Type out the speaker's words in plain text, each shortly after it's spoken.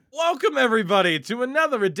Welcome, everybody, to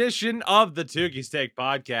another edition of the Tukey Steak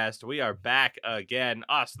Podcast. We are back again,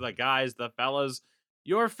 us, the guys, the fellas,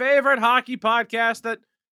 your favorite hockey podcast that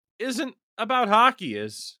isn't about hockey,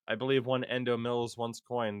 as I believe one Endo Mills once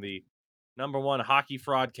coined, the number one hockey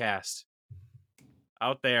fraudcast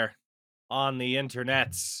out there on the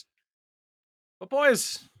internets. But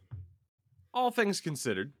boys, all things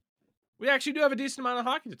considered, we actually do have a decent amount of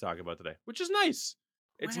hockey to talk about today, which is nice.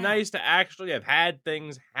 It's nice to actually have had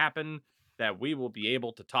things happen that we will be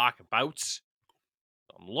able to talk about.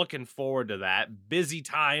 I'm looking forward to that. Busy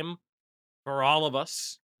time for all of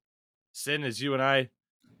us. Sin, as you and I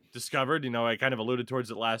discovered, I kind of alluded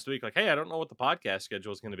towards it last week. Like, hey, I don't know what the podcast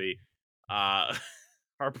schedule is going to be.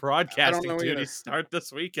 Our broadcasting duties start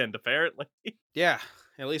this weekend, apparently. Yeah,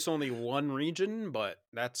 at least only one region, but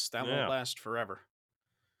that won't last forever.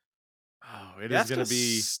 Oh, is going to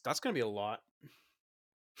be... That's going to be a lot.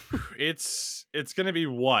 It's going to be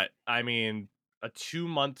what? I mean, a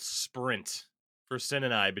 2-month sprint for Sin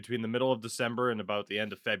and I between the middle of December and about the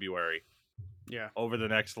end of February. Yeah. Over the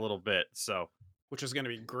next little bit, so. Which is going to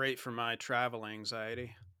be great for my travel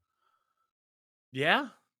anxiety. Yeah?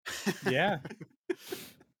 Yeah.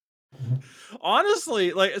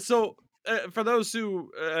 Honestly, for those who,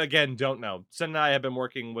 again, don't know, Sin and I have been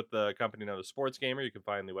working with the company known as Sports Gamer. You can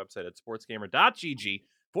find the website at sportsgamer.gg,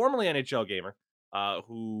 formerly NHL Gamer.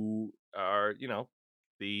 Who are,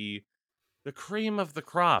 the cream of the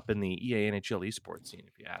crop in the EA NHL esports scene,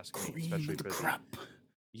 if you ask me, especially for the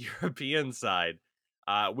European side.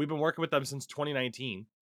 We've been working with them since 2019,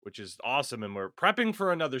 which is awesome, and we're prepping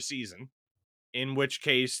for another season, in which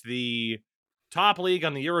case the top league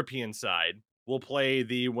on the European side will play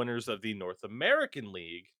the winners of the North American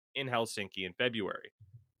League in Helsinki in February,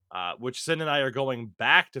 which Sin and I are going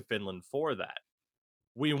back to Finland for that.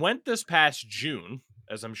 We went this past June,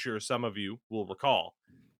 as I'm sure some of you will recall.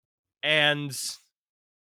 And,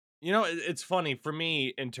 it's funny for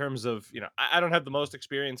me in terms of, I don't have the most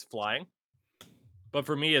experience flying. But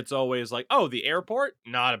for me, it's always like, oh, the airport,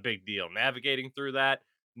 not a big deal. Navigating through that,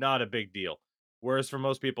 not a big deal. Whereas for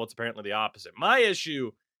most people, it's apparently the opposite. My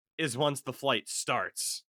issue is once the flight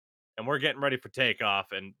starts and we're getting ready for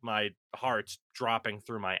takeoff and my heart's dropping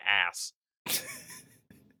through my ass.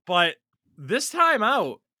 But this time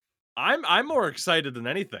out, I'm more excited than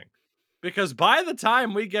anything, because by the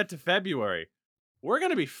time we get to February, we're going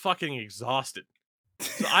to be fucking exhausted.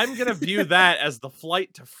 So I'm going to view that as the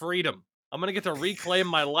flight to freedom. I'm going to get to reclaim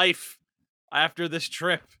my life after this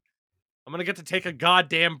trip. I'm going to get to take a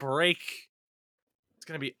goddamn break. It's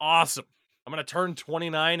going to be awesome. I'm going to turn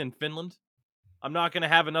 29 in Finland. I'm not going to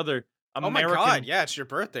have another American... Oh my God, yeah, it's your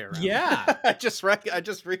birthday around. Yeah. I just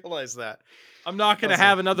realized that. I'm not going to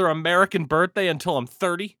have another American birthday until I'm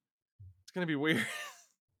 30. It's going to be weird.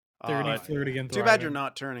 30, flirty, and too bad you're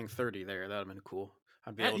not turning 30 there. That would have been cool.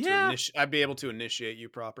 I'd be able to initiate you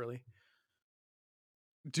properly.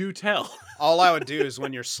 Do tell. All I would do is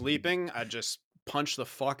when you're sleeping, I'd just punch the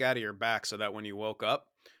fuck out of your back so that when you woke up,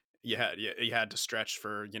 you had to stretch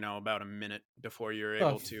for, about a minute before you were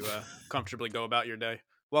able to comfortably go about your day.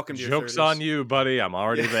 Welcome to your 30s. Joke's on you, buddy. I'm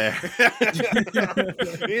already there.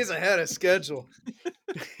 He's ahead of schedule.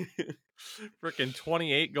 Freaking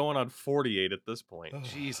 28 going on 48 at this point.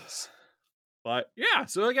 Jesus. But yeah,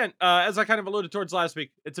 so again, as I kind of alluded towards last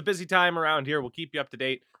week, it's a busy time around here. We'll keep you up to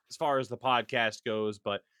date as far as the podcast goes.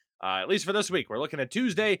 But at least for this week, we're looking at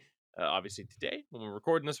Tuesday. Obviously today, when we're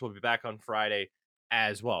recording this, we'll be back on Friday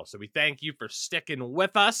as well. So we thank you for sticking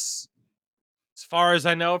with us. As far as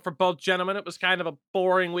I know, for both gentlemen, it was kind of a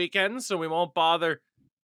boring weekend, so we won't bother,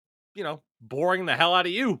 boring the hell out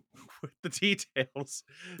of you with the details.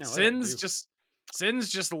 No, Sin's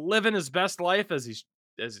just living his best life as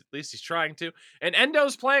at least he's trying to. And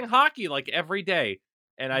Endo's playing hockey like every day.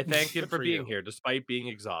 And I thank him for being here despite being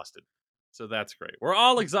exhausted. So that's great. We're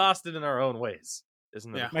all exhausted in our own ways,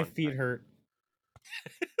 isn't it? Yeah. My feet hurt.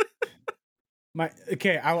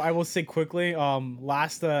 I will say quickly.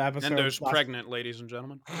 Last episode. Endo's pregnant, ladies and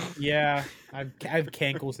gentlemen. Yeah, I have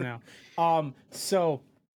cankles now.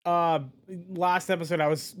 Last episode I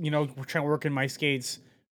was trying to work in my skates.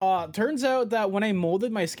 Turns out that when I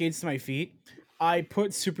molded my skates to my feet, I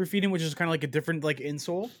put Superfeet in, which is kind of like a different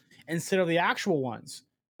insole instead of the actual ones.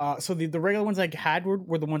 So the regular ones I had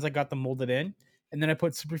were the ones I got them molded in, and then I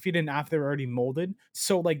put Superfeet in after they're already molded.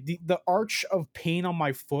 So the arch of pain on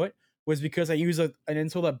my foot was because I used an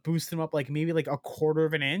insole that boosted them up maybe a quarter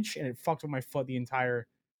of an inch, and it fucked with my foot the entire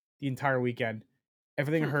weekend.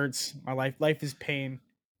 Everything hurts. My life is pain.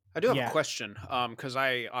 I do have a question, because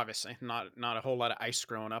I obviously not a whole lot of ice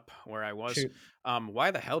growing up where I was. Shoot. Why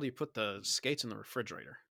the hell do you put the skates in the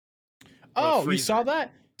refrigerator? Oh, you saw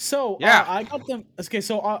that? So Yeah. I got them. Okay,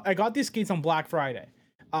 so I got these skates on Black Friday.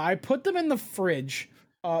 I put them in the fridge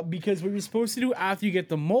because what you're supposed to do after you get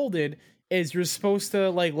them molded is you're supposed to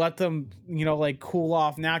like let them, like cool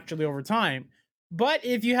off naturally over time. But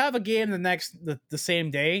if you have a game the same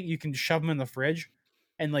day, you can shove them in the fridge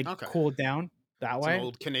and like Okay. cool it down that It's way. an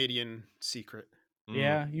old Canadian secret.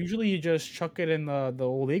 Yeah, usually you just chuck it in the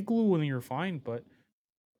old igloo and you're fine. But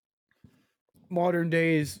modern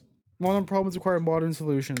problems require modern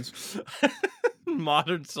solutions.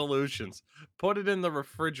 Modern solutions. Put it in the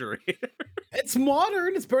refrigerator. It's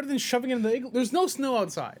modern. It's better than shoving it in the igloo. There's no snow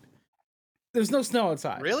outside.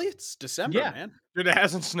 Really? It's December, Yeah. man. Dude, it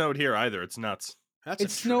hasn't snowed here either. It's nuts. That's It a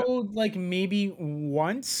trip. snowed like maybe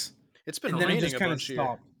once, It's been and then it raining just a kind of bunch here.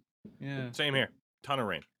 stopped. Yeah. Same here. Ton of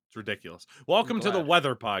rain. It's ridiculous. Welcome to the glad.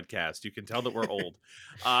 weather podcast. You can tell that we're old.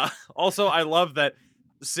 Also, I love that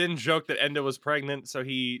Sin joked that Endo was pregnant, so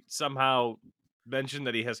he somehow mentioned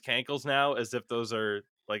that he has cankles now, as if those are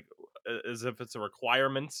like, as if it's a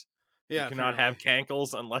requirement. Yeah, You cannot have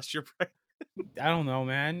cankles unless you're pregnant. I don't know,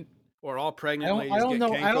 man. or all pregnant I ladies don't get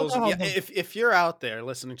know- I don't cankles. know how Yeah, the- if you're out there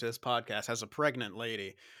listening to this podcast as a pregnant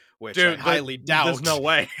lady, which Dude, I highly doubt, There's no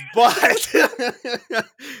way. but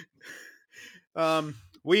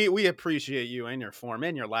we appreciate you and your form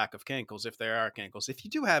and your lack of cankles, if there are cankles. If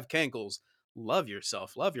you do have cankles, love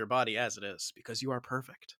yourself, love your body as it is, because you are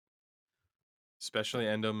perfect. Especially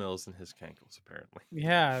Endo Mills and his cankles, apparently.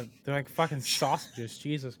 Yeah, they're like fucking sausages.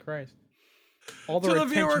 Jesus Christ! All To the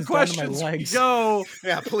viewer attention's down to my questions, legs. go.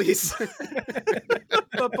 Yeah, please.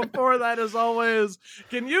 But before that, as always,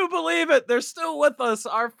 can you believe it? They're still with us.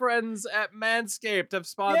 Our friends at Manscaped have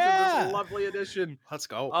sponsored Yeah. this lovely edition Let's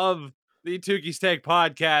go. of the Tuki's Take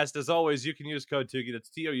podcast. As always, you can use code Tuki, that's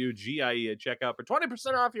TOUGIE, at checkout for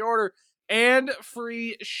 20% off your order and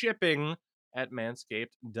free shipping at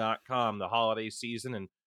manscaped.com. The holiday season in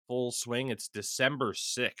full swing. It's December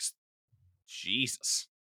 6th. Jesus.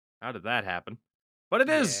 How did that happen? But it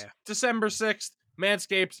is Yeah. December 6th.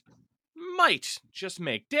 Manscaped might just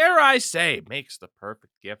make, dare I say, makes the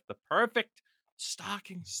perfect gift, the perfect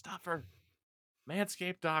stocking stuffer.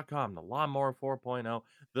 Manscaped.com, the Lawnmower 4.0,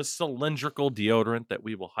 the cylindrical deodorant that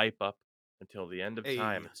we will hype up until the end of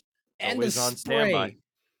time. Hey. It's And the always on standby. spray.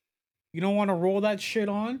 You don't want to roll that shit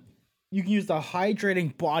on? You can use the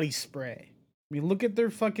hydrating body spray. I mean, look at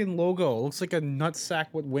their fucking logo. It looks like a nutsack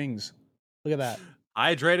with wings. Look at that.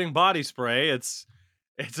 Hydrating body spray. It's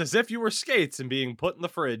as if you were skates and being put in the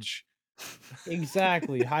fridge.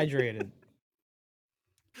 Exactly. Hydrated.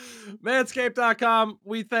 Manscaped.com.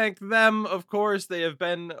 We thank them, of course. They have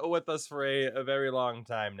been with us for a very long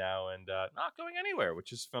time now and not going anywhere,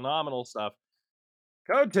 which is phenomenal stuff.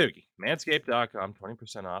 Code Tuki, manscaped.com,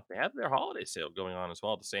 20% off. They have their holiday sale going on as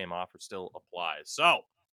well. The same offer still applies. So,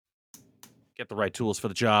 get the right tools for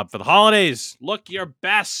the job for the holidays. Look your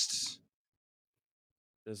best.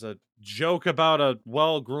 There's a joke about a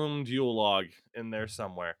well-groomed Yule log in there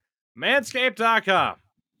somewhere. Manscaped.com.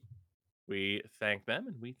 We thank them,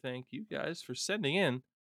 and we thank you guys for sending in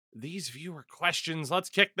these viewer questions. Let's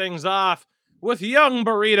kick things off with Young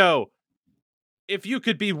Burrito. If you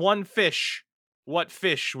could be one fish, what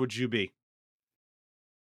fish would you be?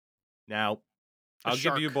 Now, I'll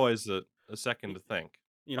give you shark. boys a second to think.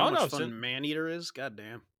 You know Oh, how much no, fun Sin- Maneater is? God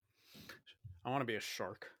damn. I want to be a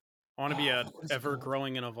shark. I want to be a what is it called?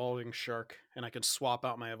 ever-growing and evolving shark, and I could swap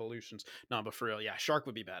out my evolutions. No, but for real, yeah, shark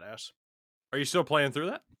would be badass. Are you still playing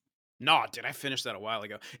through that? No, did I finish that a while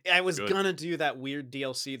ago? I was Good. gonna do that weird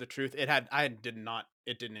DLC, The Truth. It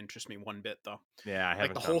didn't interest me one bit though. Yeah, I haven't.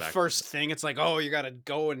 Like the gone whole back to first it. thing, it's like, oh, you gotta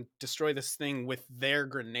go and destroy this thing with their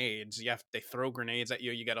grenades. They throw grenades at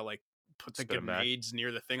you. You gotta like put the Spit 'em back. grenades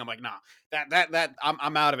near the thing. I'm like, nah, that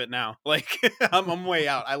I'm out of it now. Like I'm way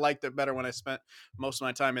out. I liked it better when I spent most of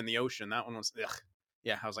my time in the ocean. That one was, ugh.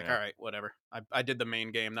 Yeah, I was like, Yeah. all right, whatever. I did the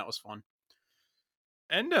main game. That was fun.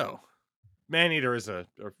 Endo. Maneater is a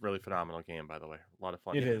really phenomenal game, by the way. A lot of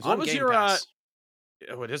fun. It is. What On was Game your Pass.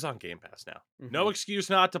 Oh, it is on Game Pass now. No Mhm. excuse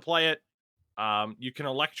not to play it. You can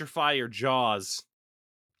electrify your jaws.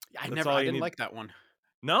 I That's all I you didn't need. like that one.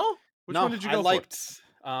 No? Which No, one did you I go for? liked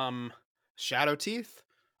Shadow Teeth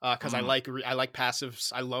because I Mm. like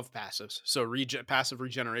passives. I love passives. So passive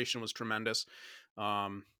regeneration was tremendous.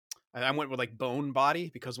 I went with like Bone Body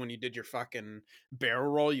because when you did your fucking barrel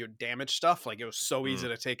roll, you damage stuff. Like it was so easy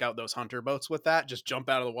to take out those hunter boats with that. Just jump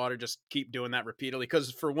out of the water, just keep doing that repeatedly.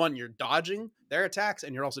 Because for one, you're dodging their attacks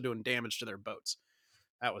and you're also doing damage to their boats.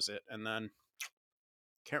 That was it. And then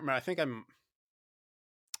can't remember.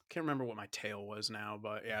 Can't remember what my tail was now,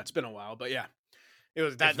 but yeah, it's been a while. But yeah, It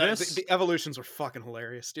was the evolutions were fucking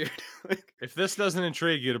hilarious, dude. If this doesn't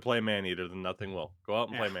intrigue you to play Maneater, then nothing will. Go out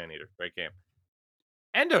and play Maneater. Great game.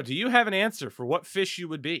 Endo, do you have an answer for what fish you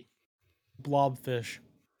would be? Blobfish.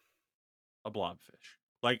 A blobfish.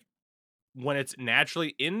 Like when it's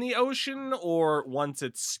naturally in the ocean, or once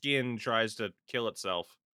its skin tries to kill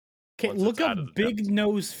itself? Okay, look up big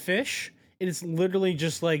nose fish. It is literally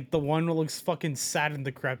just like the one that looks fucking sad and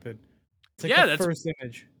decrepit. It's like the first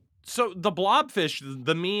image. So the blobfish,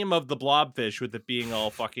 the meme of the blobfish with it being all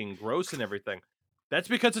fucking gross and everything, that's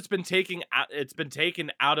because it's been taken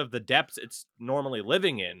out of the depths it's normally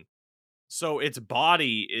living in. So its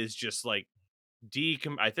body is just like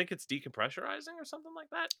I think it's decompressurizing or something like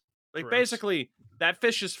that. Like Gross. Basically that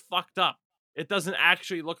fish is fucked up. It doesn't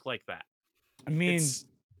actually look like that. I mean, it's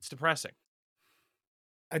depressing.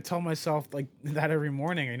 I tell myself like that every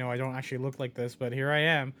morning. I know I don't actually look like this, but here I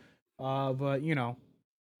am. But you know,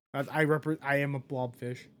 I am a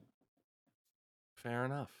blobfish. Fair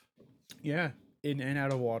enough. Yeah, in and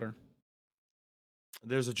out of water.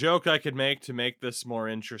 There's a joke I could make to make this more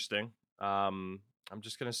interesting. I'm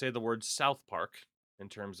just gonna say the word South Park in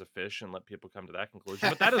terms of fish and let people come to that conclusion.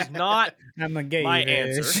 But that is not I'm a gay my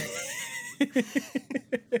fish. answer.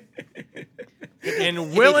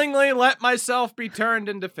 And willingly let myself be turned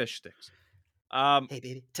into fish sticks. Hey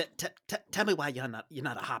baby, tell me why you're not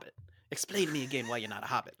a hobbit. Explain to me again why you're not a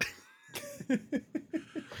hobbit.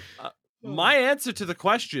 My answer to the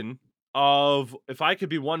question of if I could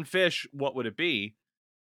be one fish, what would it be?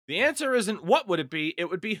 The answer isn't what would it be, it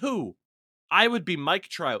would be who. I would be Mike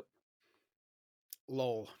Trout.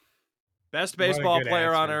 Lol. Best baseball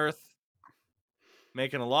player on earth.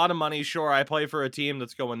 Making a lot of money. Sure, I play for a team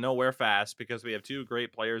that's going nowhere fast because we have two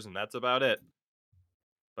great players and that's about it.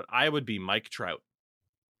 But I would be Mike Trout.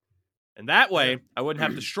 And that way, I wouldn't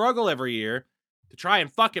have to struggle every year to try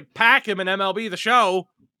and fucking pack him in MLB The Show,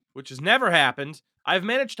 which has never happened. I've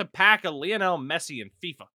managed to pack a Lionel Messi in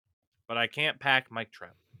FIFA, but I can't pack Mike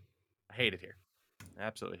Trout. I hate it here. I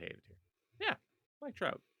absolutely hate it here. Yeah, Mike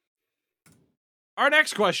Trout. Our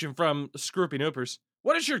next question from Scroopy Noopers.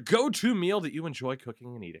 What is your go-to meal that you enjoy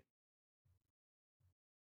cooking and eating?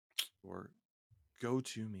 Or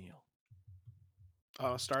go-to meal?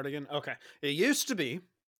 Oh, start again? Okay. It used to be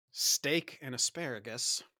steak and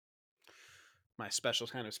asparagus. My special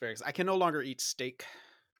kind of asparagus. I can no longer eat steak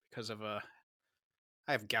because of I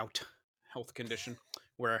have gout, health condition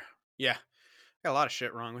where, yeah, I got a lot of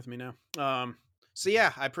shit wrong with me now. So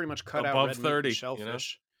yeah, I pretty much cut out red 30, meat and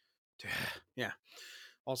shellfish. You know? Yeah.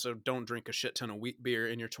 Also, don't drink a shit ton of wheat beer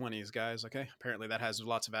in your 20s, guys. Okay. Apparently that has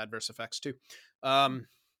lots of adverse effects too. The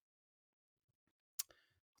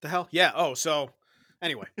hell? Yeah. Oh, so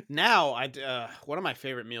anyway, now one of my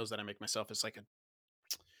favorite meals that I make myself is like a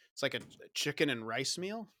chicken and rice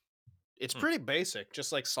meal. It's pretty basic,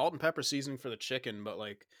 just like salt and pepper seasoning for the chicken, but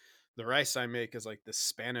like the rice I make is like this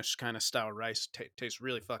Spanish kind of style rice. Tastes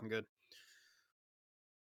really fucking good.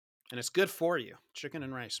 And it's good for you. Chicken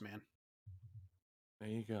and rice, man. There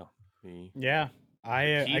you go. Yeah.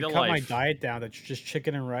 I cut my diet down to just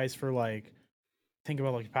chicken and rice for like, think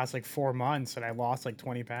about like the past like 4 months, and I lost like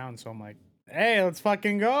 20 pounds. So I'm like, hey, let's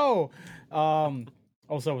fucking go.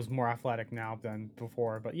 Also, I was more athletic now than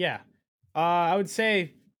before, but yeah. I would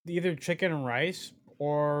say either chicken and rice,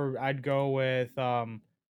 or I'd go with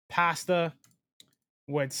pasta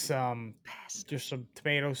with just some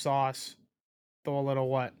tomato sauce. Throw a little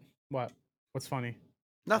what? What's funny?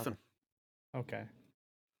 Nothing. Okay.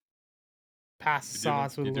 Pasta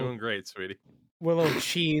sauce with you're doing great, sweetie. With a little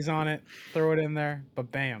cheese on it. Throw it in there,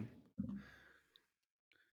 but bam.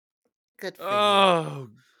 Good for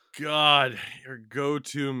you. God, your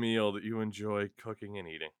go-to meal that you enjoy cooking and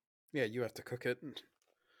eating. Yeah, you have to cook it.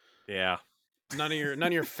 Yeah. None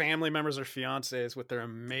of your family members or fiancés with their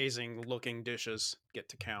amazing looking dishes get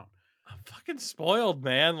to count. I'm fucking spoiled,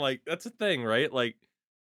 man. Like, that's the thing, right? Like,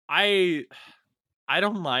 I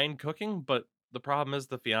don't mind cooking, but the problem is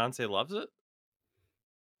the fiance loves it.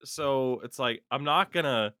 So it's like I'm not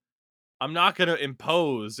gonna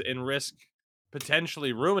impose and risk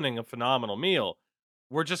potentially ruining a phenomenal meal.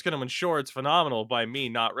 We're just gonna ensure it's phenomenal by me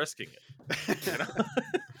not risking it. You know?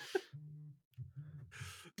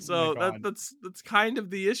 So that's kind of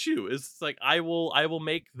the issue. Is like I will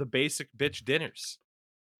make the basic bitch dinners.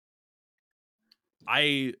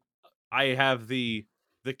 I have the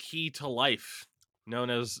key to life, known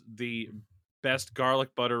as the best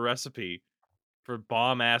garlic butter recipe for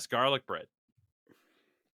bomb ass garlic bread.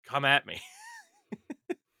 Come at me.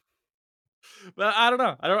 But I don't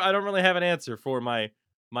know. I don't really have an answer for my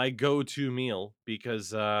go-to meal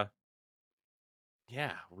because yeah,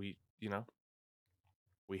 we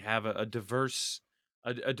have a diverse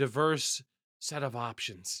a diverse set of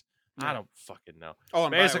options. I Yeah. don't fucking know. Oh,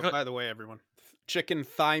 and Basically, by the way, everyone, chicken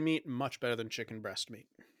thigh meat much better than chicken breast meat.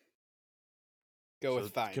 Go so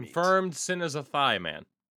with thigh meat. confirmed. Sin is a thigh man.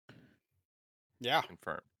 Yeah.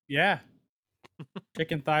 Confirmed. Yeah.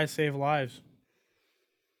 Chicken thighs save lives.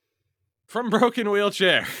 From Broken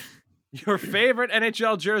Wheelchair, your favorite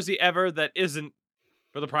NHL jersey ever that isn't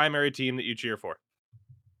for the primary team that you cheer for.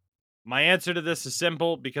 My answer to this is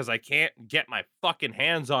simple because I can't get my fucking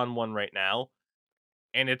hands on one right now.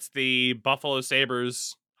 And it's the Buffalo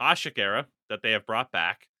Sabres Hasek era that they have brought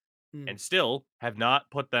back and still have not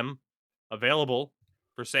put them available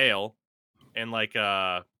for sale in like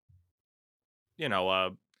an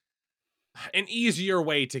easier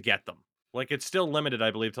way to get them. Like it's still limited,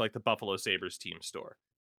 I believe, to like the Buffalo Sabres team store.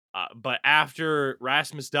 But after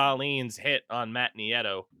Rasmus Dahlin's hit on Matt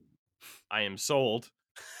Nieto, I am sold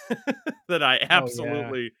that I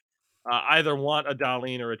absolutely either want a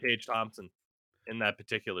Dahlin or a Tage Thompson in that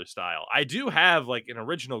particular style. I do have like an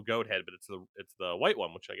original goat head, but it's the white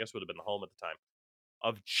one, which I guess would have been the home at the time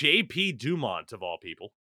of JP Dumont of all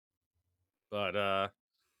people. But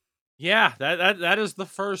yeah, that is the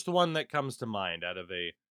first one that comes to mind out of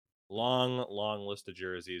a long list of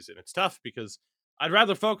jerseys, and it's tough because I'd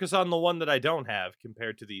rather focus on the one that I don't have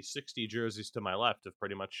compared to the 60 jerseys to my left of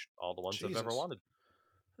pretty much all the ones I've ever Jesus. wanted.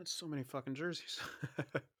 That's so many fucking jerseys.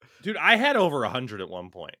 Dude, I had over 100 at one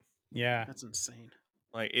point. Yeah. That's insane.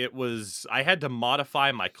 Like I had to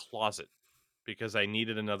modify my closet because I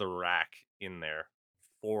needed another rack in there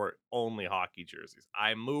for only hockey jerseys.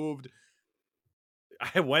 I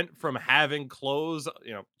went from having clothes,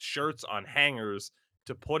 shirts on hangers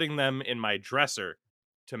to putting them in my dresser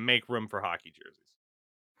to make room for hockey jerseys.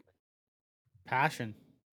 Passion.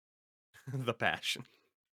 The passion.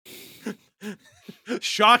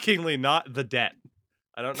 Shockingly, not the debt.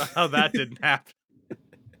 I don't know how that didn't happen.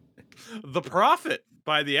 The profit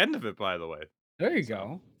by the end of it, by the way. There you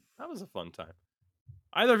go. That was a fun time.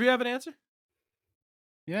 Either of you have an answer?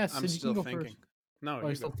 Yes. I'm still thinking. No, Oh,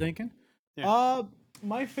 you're still go. thinking? Yeah.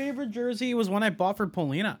 My favorite jersey was one I bought for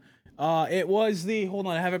Polina. It was the hold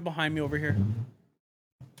on, I have it behind me over here.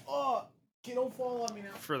 Oh, don't fall on me now.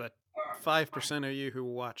 For the 5% of you who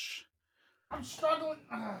watch I'm struggling.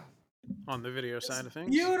 on the video side of things.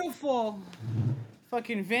 Beautiful.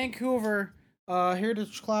 Fucking Vancouver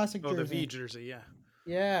Heritage Classic jersey. Oh, the V jersey, yeah.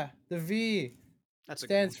 Yeah, the V That's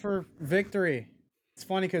stands for victory. It's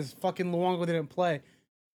funny because fucking Luongo didn't play.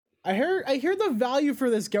 I hear the value for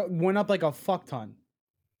this went up like a fuck ton.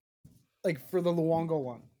 Like for the Luongo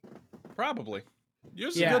one. Probably.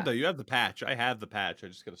 Yours is Yeah. good though. You have the patch. I have the patch. I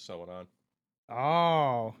just gotta sew it on.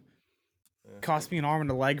 Oh. Yeah. Cost me an arm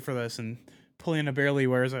and a leg for this, and Polina barely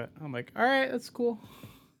wears it. I'm like, all right, that's cool.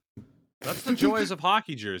 That's the joys of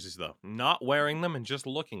hockey jerseys, though. Not wearing them and just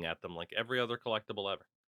looking at them like every other collectible ever.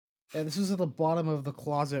 Yeah, this was at the bottom of the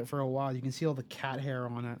closet for a while. You can see all the cat hair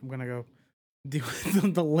on it. I'm gonna go do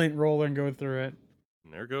the lint roller and go through it.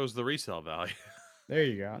 And there goes the resale value. There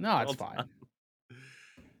you go. No, it's Well fine. done.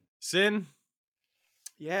 Sin,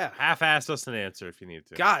 Yeah. half-ass us an answer if you need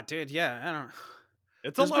to. God, dude, yeah. I don't.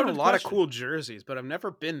 It's There's been a loaded lot of question. cool jerseys, but I've never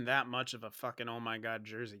been that much of a fucking oh my god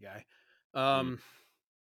jersey guy.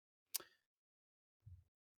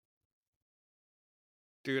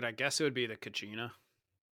 Dude, I guess it would be the Kachina.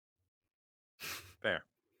 Fair.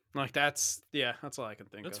 Like that's all I can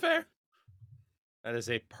think That's of. fair. That is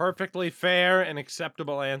a perfectly fair and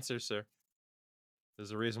acceptable answer, sir.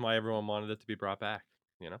 There's a reason why everyone wanted it to be brought back,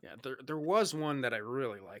 you know? Yeah, there was one that I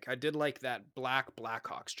really like. I did like that black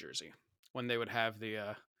Blackhawks jersey when they would have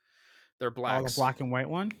their Oh, blacks. the black and white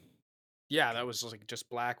one. Yeah, that was like just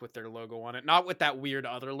black with their logo on it. Not with that weird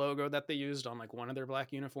other logo that they used on like one of their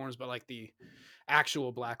black uniforms, but like the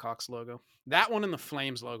actual Blackhawks logo. That one and the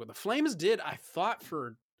Flames logo. The Flames did, I thought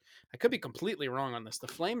I could be completely wrong on this. The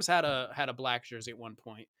Flames had a black jersey at one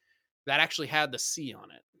point that actually had the C on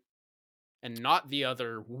it. And not the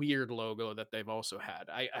other weird logo that they've also had.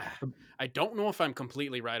 I don't know if I'm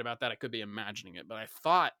completely right about that. I could be imagining it, but I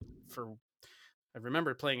thought I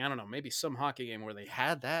remember playing, I don't know, maybe some hockey game where they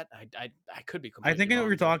had that. I could be completely I think I know what wrong,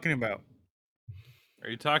 you're too. talking about. Are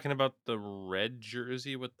you talking about the red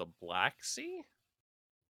jersey with the black C?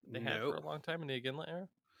 They had for a long time in the Iginla era?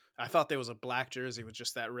 I thought there was a black jersey with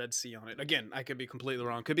just that red C on it. Again, I could be completely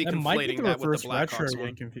wrong. Could be That might be conflating the that with reverse the retro Blackhawks you're one.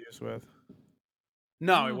 getting confused with.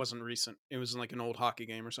 No, it wasn't recent. It was like an old hockey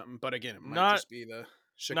game or something. But again, it might Not- just be the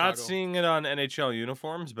Chicago. Not seeing it on NHL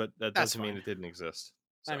uniforms, but that That's doesn't mean fine. it didn't exist.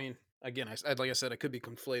 I So, mean, again, like I said, I could be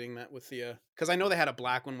conflating that with the because I know they had a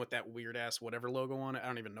black one with that weird ass whatever logo on it. I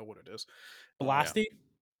don't even know what it is. Blasty?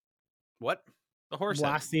 What? The horse head.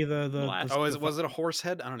 Blasty, the Blast. Oh, was it a horse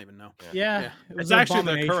head? I don't even know. yeah, Yeah. it was It's an actually the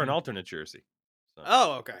abomination. current alternate jersey. So.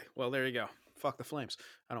 Oh, okay. Well, there you go. Fuck the Flames.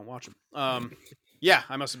 I don't watch them. Yeah,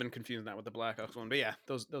 I must have been confusing that with the Blackhawks one, but yeah,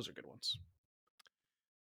 those are good ones.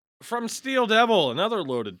 From Steel Devil, another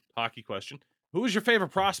loaded hockey question. Who is your favorite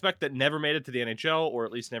prospect that never made it to the NHL, or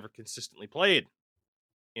at least never consistently played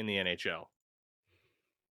in the NHL?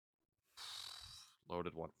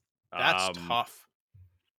 Loaded one. That's tough.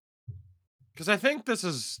 Because I think this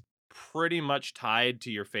is pretty much tied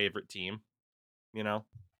to your favorite team. You know?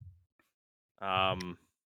 God,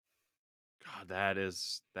 that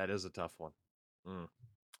is a tough one.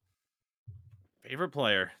 Favorite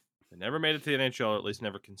player that never made it to the NHL, or at least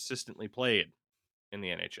never consistently played in the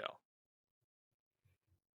NHL.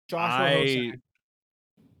 Joshua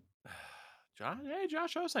Hosang,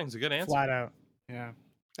 Josh Hosang's a good answer. flat out. Yeah.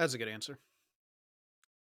 That's a good answer.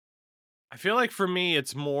 I feel like for me,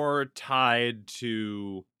 it's more tied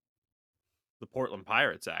to the Portland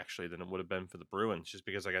Pirates, actually, than it would have been for the Bruins, just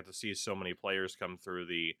because I got to see so many players come through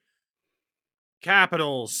the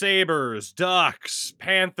Capitals, Sabres, Ducks,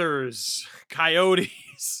 Panthers, Coyotes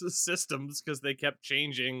systems, because they kept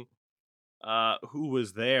changing who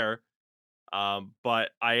was there. But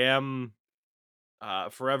I am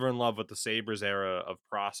forever in love with the Sabres era of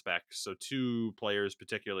prospects. So two players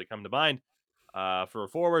particularly come to mind. For a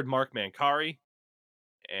forward, Mark Mancari,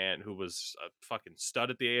 and who was a fucking stud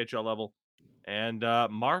at the AHL level, and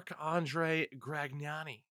Marc-Andre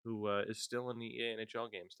Gragnani, who is still in the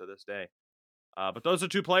NHL games to this day. But those are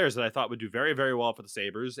two players that I thought would do very, very well for the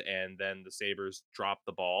Sabres, and then the Sabres dropped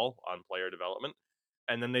the ball on player development,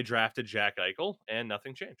 and then they drafted Jack Eichel, and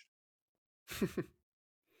nothing changed.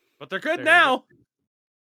 But they're good now.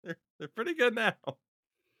 They're pretty good now.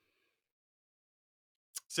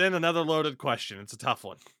 Send another loaded question. It's a tough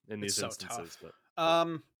one in these instances. Tough. But...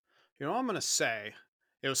 you know what I'm gonna say?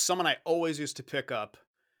 It was someone I always used to pick up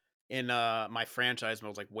in my franchise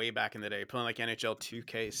modes, like way back in the day, playing like NHL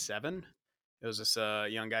 2K7. It was this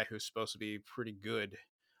young guy who's supposed to be pretty good.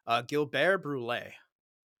 Gilbert Brulé.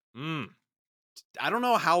 I don't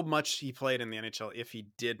know how much he played in the NHL, if he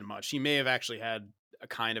did much. He may have actually had a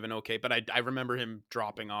kind of an okay, but I remember him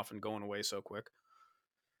dropping off and going away so quick.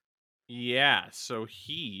 Yeah, so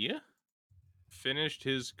he finished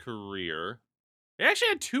his career. He actually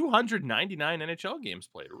had 299 NHL games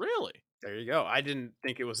played. Really? There you go. I didn't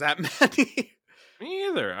think it was that many. Me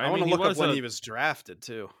either. I want to look up when he was drafted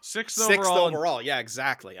too. Sixth overall. Yeah,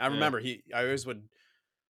 exactly. I remember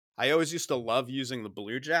I always used to love using the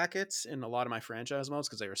Blue Jackets in a lot of my franchise modes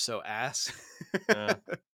because they were so ass.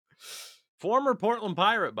 Former Portland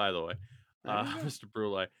Pirate, by the way, Mr.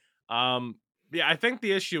 Brulé. Yeah, I think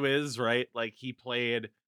the issue is, right, like he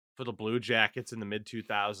played for the Blue Jackets in the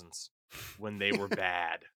mid-2000s when they were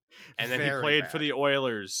bad. And then he played for the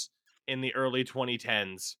Oilers in the early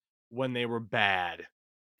 2010s when they were bad.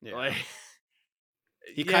 Yeah. Like,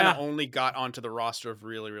 he kind of only got onto the roster of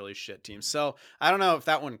really, really shit teams. So I don't know if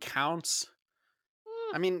that one counts.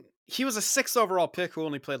 I mean, he was a 6th overall pick who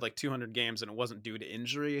only played like 200 games, and it wasn't due to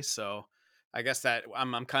injury. So I guess that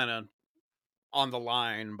I'm kind of on the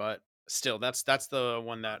line, but still, that's the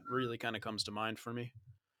one that really kind of comes to mind for me.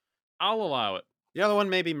 I'll allow it. The other one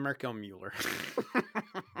may be Mirko Mueller.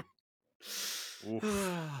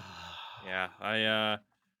 Yeah, I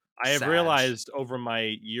have realized over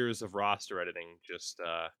my years of roster editing just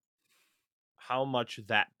how much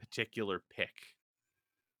that particular pick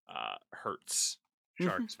hurts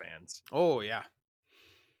Sharks fans. Oh yeah.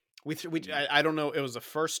 I don't know. It was the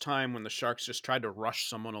first time when the Sharks just tried to rush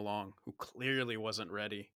someone along who clearly wasn't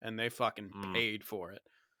ready, and they fucking paid for it.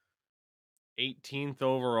 18th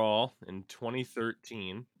overall in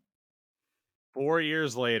 2013. 4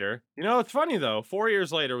 years later. You know, it's funny though. 4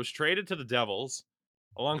 years later, was traded to the Devils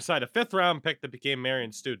alongside a 5th round pick that became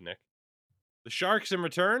Marian Studenick. The Sharks in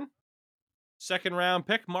return, 2nd round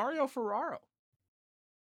pick Mario Ferraro.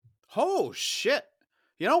 Oh shit!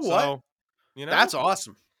 You know what? So, that's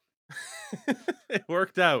awesome. It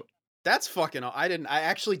worked out. That's fucking. I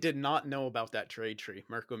actually did not know about that trade tree.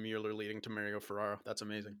 Mirko Mueller leading to Mario Ferraro. That's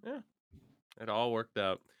amazing. Yeah, it all worked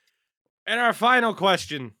out. And our final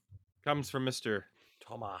question comes from Mr.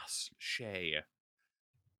 Thomas Shea.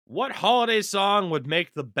 What holiday song would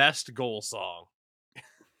make the best goal song?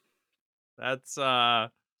 That's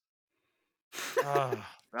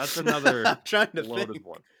another I'm trying to loaded think.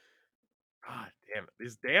 one. God damn it.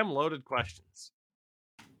 These damn loaded questions.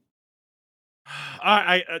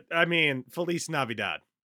 I mean, Feliz Navidad.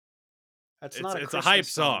 It's a hype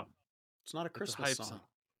song. It's not a Christmas song.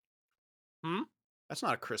 Hmm? That's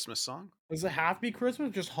not a Christmas song. Does it have to be Christmas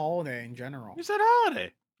or just holiday in general? You said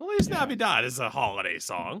holiday. Feliz Navidad is a holiday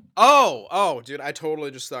song. Oh, dude, I totally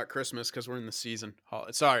just thought Christmas because we're in the season.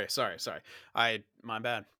 Sorry. My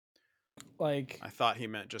bad. Like, I thought he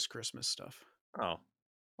meant just Christmas stuff. Oh,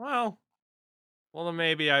 well, then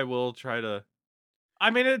maybe I will try to. I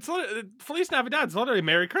mean, it's Feliz Navidad. It's literally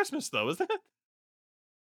Merry Christmas, though, isn't it?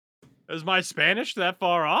 Is my Spanish that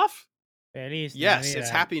far off? Feliz Yes, Navidad. it's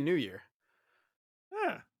Happy New Year.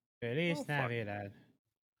 Yeah. Feliz fuck. Navidad.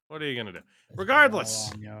 What are you gonna do? Regardless.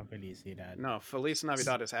 Felicidad. No, Feliz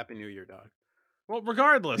Navidad is Happy New Year, dog. Well,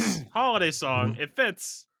 regardless, holiday song. It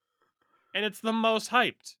fits, and it's the most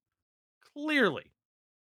hyped. Clearly.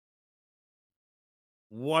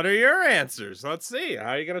 What are your answers? Let's see. How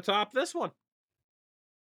are you gonna top this one?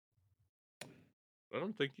 I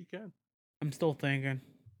don't think you can. I'm still thinking.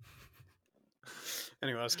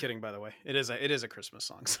 Anyway, I was kidding. By the way, it is a Christmas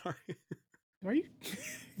song. Sorry. Are you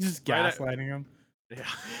just Right, gaslighting him?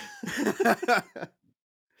 Yeah.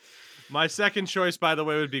 My second choice, by the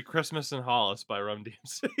way, would be Christmas in Hollis by Rum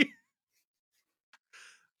DMC.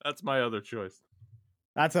 That's my other choice.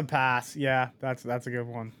 That's a pass. Yeah, that's a good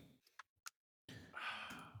one.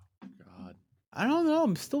 God. I don't know.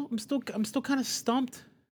 I'm still kind of stumped.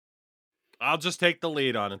 I'll just take the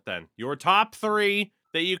lead on it then. Your top 3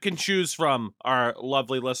 that you can choose from are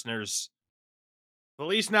lovely listeners.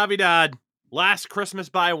 Feliz Navidad, Last Christmas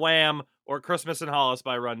by Wham, or Christmas in Hollis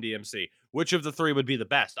by Run DMC. Which of the 3 would be the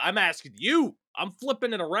best? I'm asking you. I'm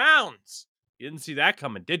flipping it around. You didn't see that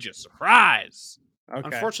coming, did you? Surprise. Okay.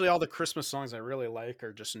 Unfortunately, all the Christmas songs I really like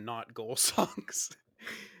are just not goal songs.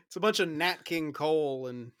 It's a bunch of Nat King Cole,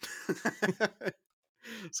 and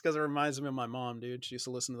it's because it reminds me of my mom, dude. She used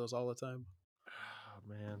to listen to those all the time. Oh,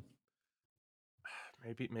 man.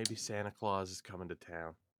 Maybe Santa Claus is coming to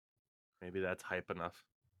town. Maybe that's hype enough.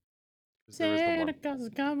 'Cause there is the Santa one- Claus is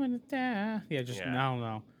coming to town. Yeah, just Yeah.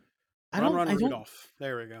 no. Run, Rudolph.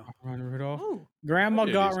 There we go. Run Rudolph. Ooh. Grandma I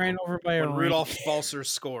knew got these ran over by a When reindeer. Rudolph Balser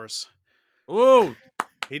scores. Ooh,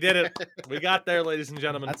 he did it. We got there, ladies and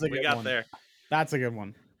gentlemen. That's a We good got one. there. That's a good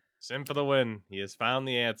one. Sim for the win. He has found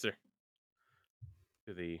the answer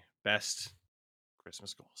to the best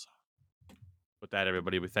Christmas goal song. With that,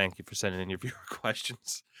 everybody, we thank you for sending in your viewer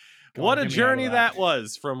questions. Go What on, a get me out of journey that. that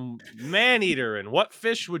was, from Maneater and What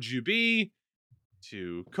Fish Would You Be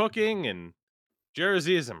to cooking and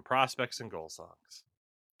jerseys and prospects and goal songs.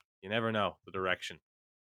 You never know the direction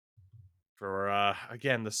for,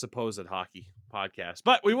 again, the supposed hockey podcast.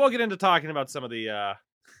 But we will get into talking about some of the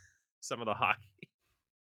hockey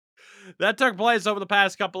that took place over the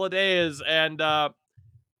past couple of days. And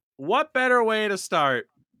what better way to start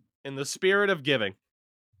in the spirit of giving,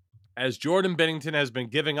 as Jordan Binnington has been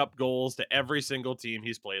giving up goals to every single team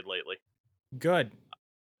he's played lately. Good.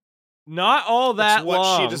 Not all that That's what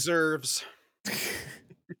long. she deserves.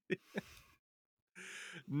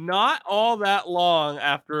 Not all that long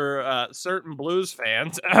after certain Blues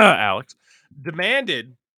fans, Alex,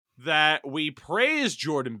 demanded that we praise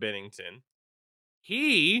Jordan Binnington,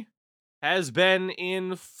 he has been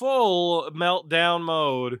in full meltdown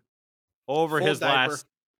mode over Full his diaper. last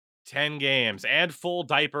 10 games, and full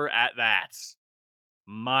diaper at that.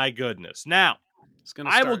 My goodness. Now, It's gonna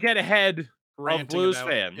I will start get ahead of ranting Blues about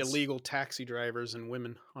fans. illegal taxi drivers and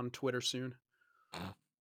women on Twitter soon.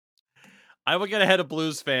 I will get ahead of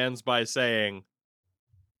Blues fans by saying,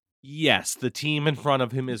 yes, the team in front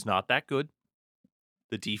of him is not that good.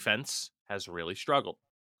 The defense has really struggled.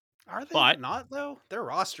 Are they But- not though? Their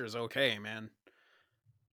roster is okay, man.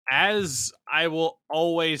 As I will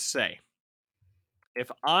always say, if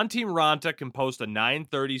Antti Ranta can post a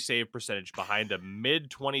 .930 save percentage behind a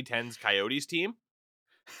mid-2010s Coyotes team,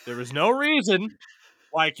 there is no reason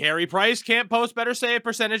why Carey Price can't post better save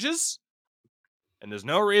percentages, and there's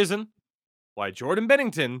no reason why Jordan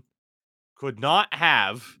Binnington could not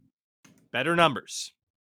have better numbers.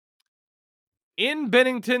 In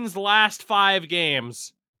Binnington's last 5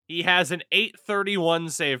 games, he has an .831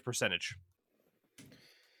 save percentage.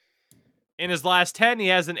 In his last 10, he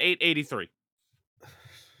has an .883.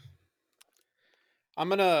 I'm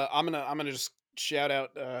gonna just shout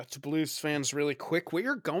out to Blues fans really quick. What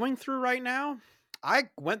you're going through right now, I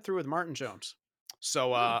went through with Martin Jones,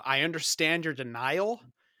 so I understand your denial,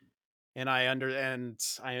 and I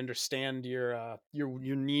understand your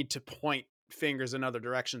you need to point fingers in other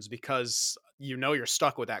directions because you know you're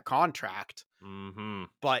stuck with that contract. Mm-hmm.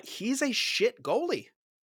 But he's a shit goalie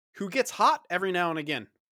who gets hot every now and again.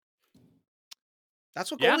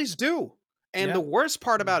 That's what Yeah. goalies do. And Yeah. the worst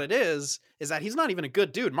part about it is that he's not even a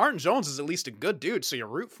good dude. Martin Jones is at least a good dude, so you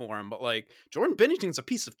root for him. But like Jordan Binnington's a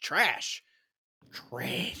piece of trash.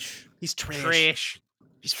 Trash. He's trash. Trash.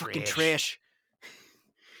 He's fucking Trash. trash.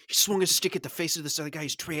 He swung his stick at the face of this other guy.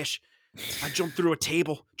 He's trash. I jumped through a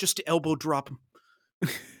table just to elbow drop him.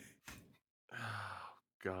 Oh,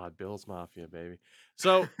 God, Bills Mafia, baby.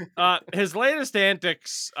 So, his latest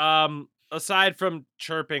antics, aside from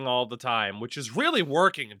chirping all the time, which is really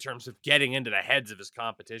working in terms of getting into the heads of his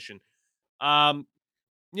competition, you know,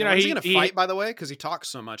 When's he gonna fight, by the way? Because he talks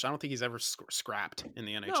so much. I don't think he's ever scrapped in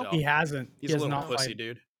the NHL. He hasn't. He's He a has little not pussy, fight.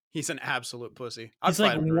 dude. He's an absolute pussy. He's fight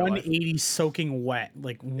like him in real life. 180 soaking wet.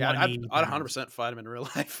 Like Yeah, 180. I'd 100% fight him in real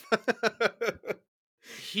life.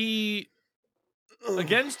 he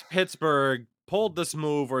against Pittsburgh pulled this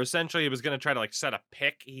move where essentially he was going to try to like set a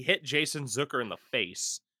pick. He hit Jason Zucker in the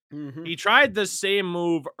face. Mhm. He tried the same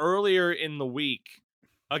move earlier in the week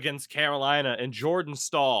against Carolina, and Jordan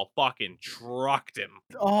Stahl fucking trucked him.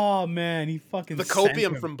 Oh man, he fucking The sent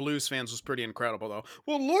copium him. from Blues fans was pretty incredible, though.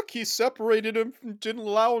 Well, look, he separated him, didn't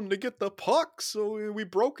allow him to get the puck, so we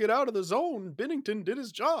broke it out of the zone. Bennington did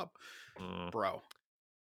his job. Mm. Bro,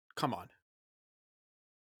 come on.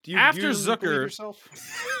 Do After believe Zucker- yourself?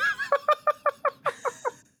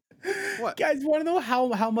 What? Guys, you want to know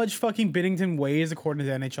how much fucking Binnington weighs according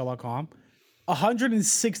to NHL.com?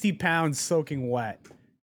 160 pounds soaking wet.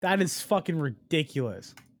 That is fucking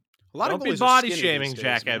ridiculous. A lot Don't of be goalies are body skinny shaming, these days,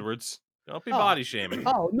 Jack man. Edwards. Don't be Oh. body shaming.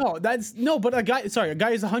 Oh no, but a guy is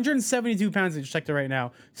 172 pounds. I just checked it right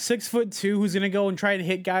now. 6'2", who's gonna go and try to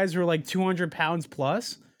hit guys who are like 200 pounds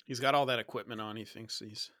plus. He's got all that equipment on. He thinks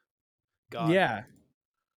he's God. Yeah.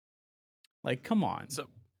 Like, come on. So,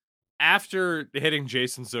 after hitting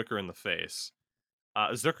Jason Zucker in the face,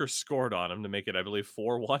 Zucker scored on him to make it, I believe,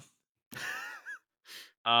 4-1.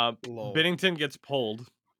 Lol. Binnington gets pulled.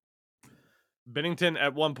 Binnington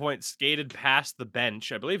at one point skated past the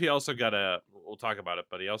bench. I believe he also got we'll talk about it,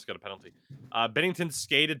 but he also got a penalty. Binnington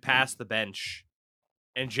skated past the bench,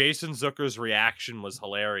 and Jason Zucker's reaction was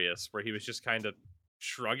hilarious, where he was just kind of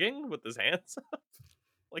shrugging with his hands up,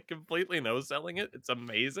 like completely no-selling it. It's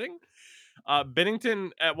amazing.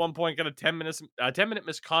 Binnington at one point got a 10-minute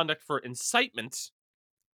misconduct for incitement,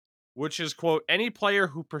 which is, quote, any player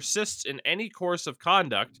who persists in any course of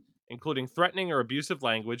conduct, including threatening or abusive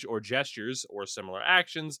language or gestures or similar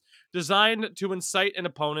actions, designed to incite an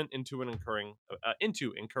opponent into incurring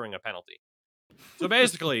a penalty. So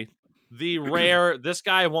basically, the rare, this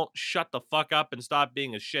guy won't shut the fuck up and stop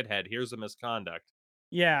being a shithead. Here's a misconduct.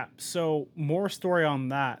 Yeah, so more story on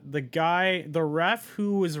that. The ref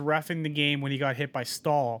who was reffing the game when he got hit by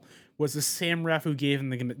Stahl was the same ref who gave him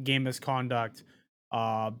the game misconduct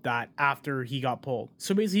that after he got pulled.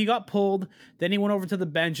 So basically he got pulled, then he went over to the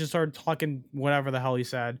bench and started talking whatever the hell he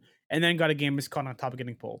said, and then got a game misconduct on top of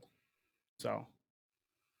getting pulled. So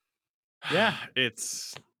yeah.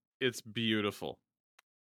 It's beautiful.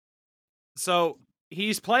 So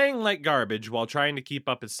he's playing like garbage while trying to keep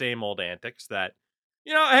up his same old antics that,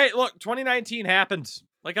 you know, hey, look, 2019 happened.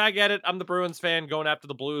 Like, I get it. I'm the Bruins fan going after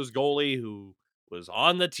the Blues goalie who was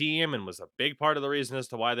on the team and was a big part of the reason as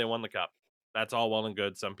to why they won the cup. That's all well and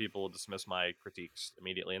good. Some people will dismiss my critiques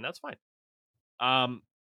immediately, and that's fine.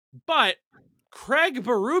 But Craig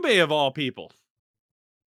Berube, of all people,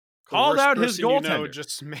 The called worst out his person you goaltender. know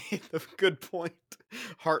just made a good point.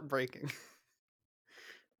 Heartbreaking.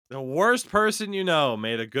 The worst person you know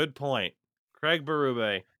made a good point. Craig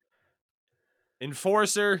Berube,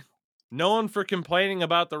 enforcer, known for complaining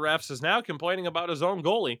about the refs, is now complaining about his own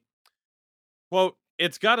goalie. Quote,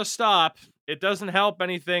 it's got to stop. It doesn't help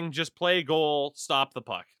anything. Just play goal. Stop the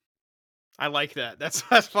puck. I like that. That's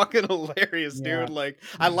fucking hilarious, Yeah. dude. Like,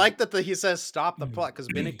 I like that he says stop the puck because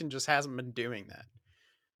Binnington just hasn't been doing that.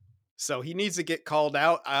 So he needs to get called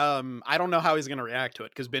out. I don't know how he's gonna react to it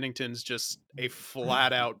because Binnington's just a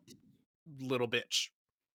flat out little bitch.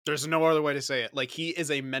 There's no other way to say it. Like, he is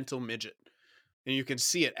a mental midget, and you can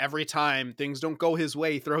see it every time things don't go his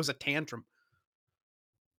way. He throws a tantrum.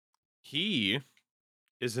 He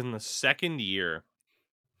is in the second year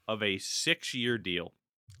of a 6-year deal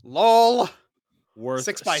Lol. worth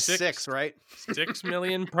 6 by 6, right? $6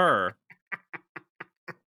 million per.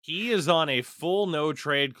 He is on a full no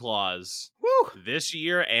trade clause Woo! this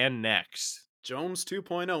year and next. Jones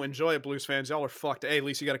 2.0. Enjoy it, Blues fans. Y'all are fucked. Hey, at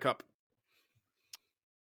least you got a cup.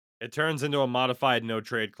 It turns into a modified no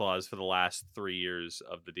trade clause for the last 3 years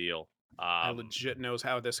of the deal. I legit knows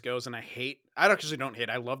how this goes, and I actually don't hate.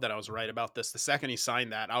 I love that I was right about this. The second he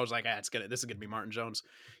signed that, I was like, this is gonna be Martin Jones.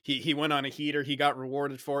 He went on a heater. He got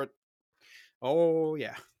rewarded for it. Oh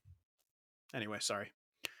yeah. Anyway, sorry.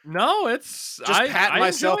 No, it's Just pat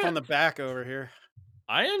myself enjoy on the back over here.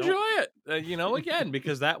 I enjoy it, again,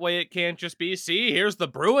 because that way it can't just be, see, here's the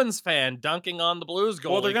Bruins fan dunking on the Blues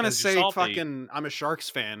goalie. Well, they're gonna 'cause you're say salty. fucking I'm a Sharks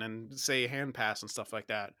fan and say hand pass and stuff like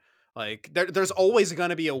that. Like there's always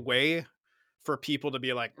going to be a way for people to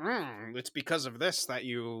be like, it's because of this that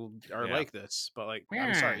you are Yeah. like this. But like,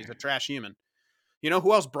 I'm sorry, he's a trash human. You know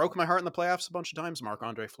who else broke my heart in the playoffs a bunch of times?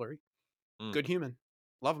 Marc-Andre Fleury. Mm. Good human.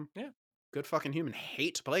 Love him. Yeah. Good fucking human.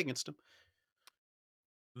 Hate to play against him.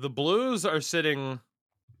 The Blues are sitting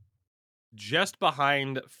just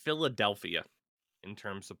behind Philadelphia in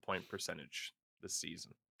terms of point percentage this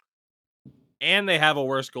season. And they have a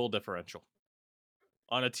worse goal differential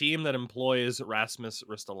on a team that employs Rasmus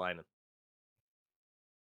Ristolainen.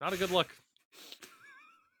 Not a good look.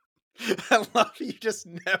 I love you just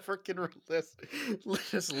never can resist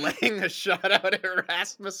just laying a shot out at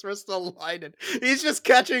Rasmus Ristolainen. He's just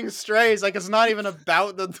catching strays like it's not even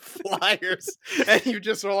about the Flyers. And you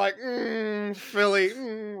just were like, Philly,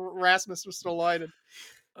 Rasmus Ristolainen.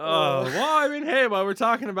 Oh, well, I mean, hey, while we're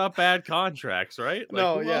talking about bad contracts, right? Like,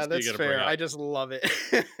 No, who yeah, else are you that's gonna bring fair. up? I just love it.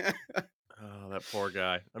 Oh, that poor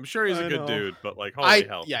guy. I'm sure he's a I good know. dude, but like, holy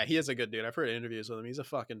hell. Yeah, he is a good dude. I've heard interviews with him. He's a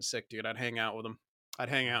fucking sick dude. I'd hang out with him. I'd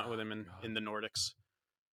hang out with him God. in the Nordics.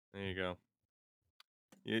 There you go.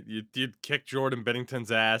 You'd kick Jordan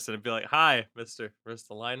Bennington's ass and it'd be like, "Hi, Mr.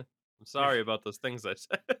 Ristolainen. I'm sorry about those things I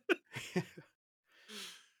said."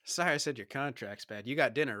 Sorry, I said your contract's bad. You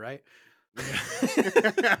got dinner, right?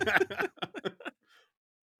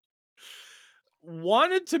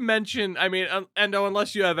 Wanted to mention, I mean, Endo,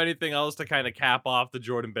 unless you have anything else to kind of cap off the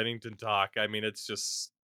Jordan Bennington talk, I mean, it's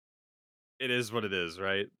just, it is what it is,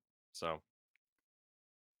 right? So,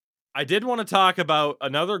 I did want to talk about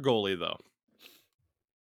another goalie, though.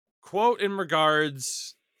 Quote in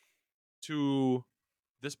regards to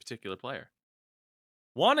this particular player.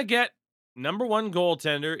 Want to get number one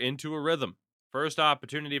goaltender into a rhythm. First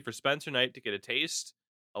opportunity for Spencer Knight to get a taste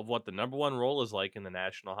of what the number one role is like in the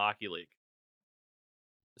National Hockey League.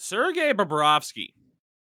 Sergei Bobrovsky,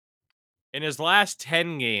 in his last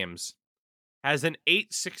 10 games, has an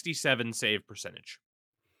 .867 save percentage.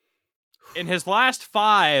 In his last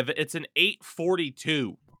 5, it's an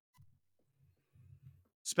 .842.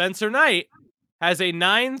 Spencer Knight has a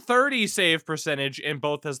 .930 save percentage in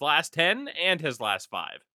both his last 10 and his last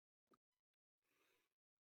 5.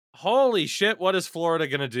 Holy shit, what is Florida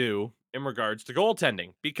going to do in regards to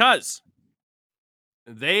goaltending? Because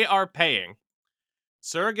they are paying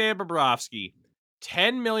Sergei Bobrovsky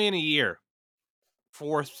 $10 million a year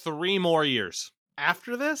for 3 more years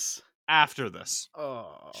After this? after this.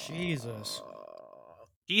 Oh, Jesus.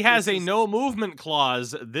 He has This a is- no movement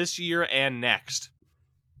clause this year and next.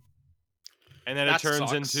 And then it That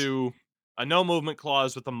turns sucks. into a no movement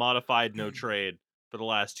clause with a modified no trade for the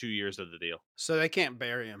last 2 years of the deal. So they can't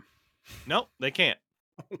bury him. Nope, they can't.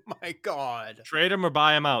 Oh my god. Trade him or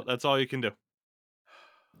buy him out. That's all you can do.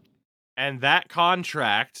 And that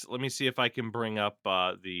contract, let me see if I can bring up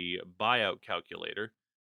the buyout calculator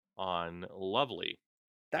on Lovely.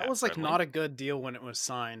 That Yeah, was like friendly. not a good deal when it was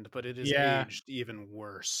signed, but it is Yeah. aged even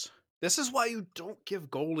worse. This is why you don't give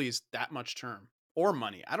goalies that much term or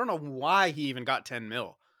money. I don't know why he even got 10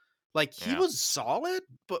 mil. Like he Yeah. was solid,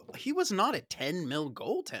 but he was not a 10 mil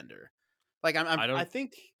goaltender. Like I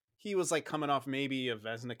think he was like coming off maybe a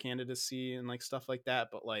Vezina candidacy and like stuff like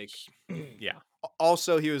that, but like Yeah.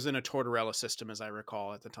 also he was in a Tortorella system as I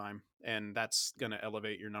recall at the time, and that's going to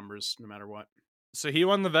elevate your numbers no matter what. So he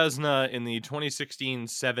won the Vezina in the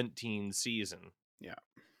 2016-17 season. Yeah.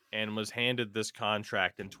 And was handed this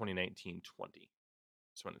contract in 2019-20.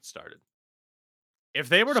 That's when it started. If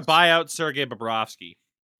they were to buy out Sergei Bobrovsky,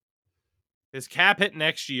 his cap hit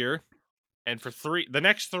next year, and for the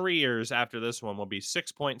next 3 years after this one will be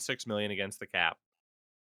 $6.6 million against the cap,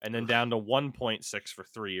 and then down to 1.6 for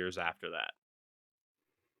 3 years after that.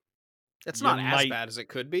 It's You not as might- bad as it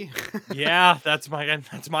could be. Yeah, that's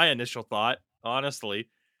my initial thought, honestly.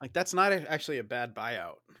 Like that's not actually a bad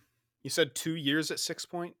buyout. You said 2 years at 6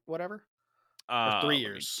 point whatever? Or 3 Let me-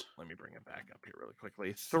 years. Let me bring it back up here really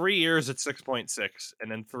quickly. 3 years at 6.6, and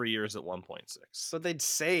then 3 years at 1.6. So they'd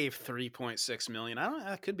save 3.6 million. I don't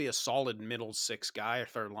that could be a solid middle 6 guy or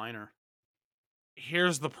third liner.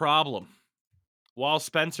 Here's the problem. While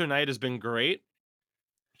Spencer Knight has been great,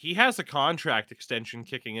 he has a contract extension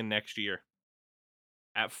kicking in next year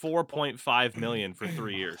at $4.5 million for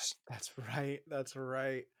 3 years. That's right. That's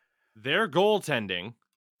right. Their goaltending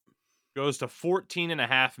goes to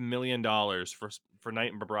 $14.5 million for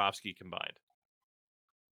Knight and Bobrovsky combined.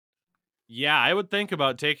 Yeah, I would think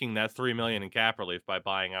about taking that $3 million in cap relief by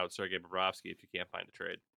buying out Sergei Bobrovsky if you can't find a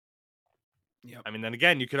trade. Yep. I mean, then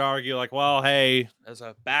again, you could argue like, well, hey, as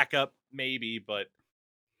a backup, maybe, but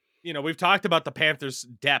you know, we've talked about the Panthers'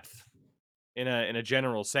 depth in a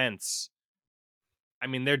general sense. I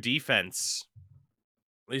mean, their defense,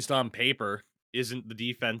 at least on paper, isn't the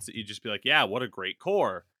defense that you just be like, yeah, what a great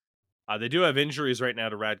core. They do have injuries right now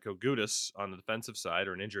to Radko Gudas on the defensive side,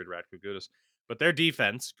 or an injured Radko Gudas. But their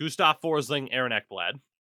defense, Gustav Forsling, Aaron Ekblad.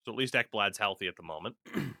 So at least Ekblad's healthy at the moment.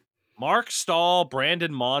 Mark Stahl,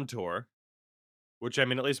 Brandon Montour, which, I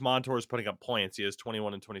mean, at least Montour is putting up points. He has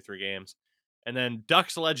 21 in 23 games. And then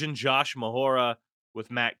Ducks legend Josh Mahora with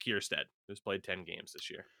Matt Kierstead, who's played 10 games this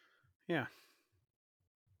year. Yeah.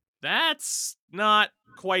 That's not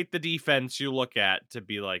quite the defense you look at to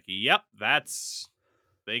be like, yep,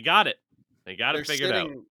 they got it. They got it figured out.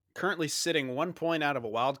 Currently sitting 1 point out of a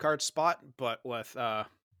wild card spot, but with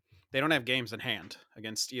they don't have games in hand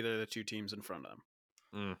against either of the two teams in front of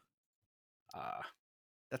them.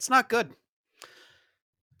 That's not good.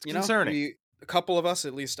 It's concerning. A couple of us,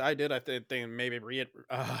 at least I did, I think they maybe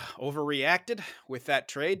overreacted with that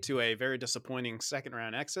trade to a very disappointing second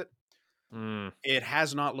round exit. It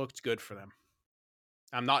has not looked good for them.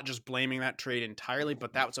 I'm not just blaming that trade entirely,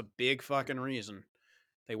 but that was a big fucking reason.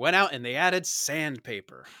 They went out and they added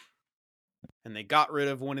sandpaper. And they got rid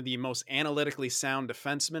of one of the most analytically sound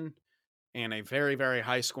defensemen and a very, very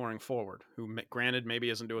high scoring forward, who, granted, maybe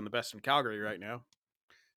isn't doing the best in Calgary right now.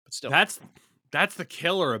 But still. That's the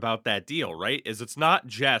killer about that deal, right? Is it's not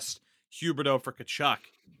just Huberdeau for Tkachuk.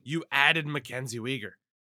 You added Mackenzie Weegar.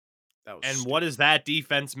 And what is that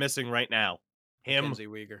defense missing right now? Him. Mackenzie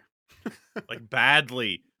Weegar. Like,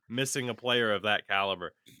 badly missing a player of that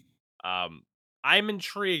caliber. I'm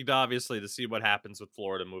intrigued, obviously, to see what happens with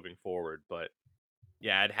Florida moving forward. But,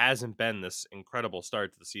 yeah, it hasn't been this incredible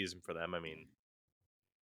start to the season for them. I mean,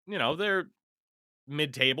 you know, they're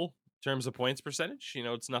mid-table in terms of points percentage. You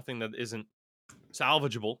know, it's nothing that isn't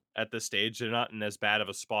salvageable at this stage. They're not in as bad of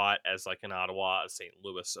a spot as like an Ottawa, a St.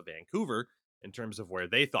 Louis, a Vancouver in terms of where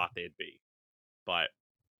they thought they'd be. But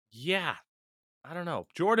yeah, I don't know.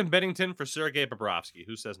 Jordan Binnington for Sergei Bobrovsky.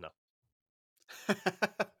 Who says no?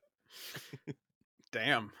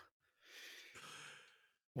 Damn.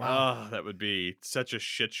 Wow. That would be such a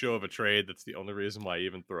shit show of a trade. That's the only reason why I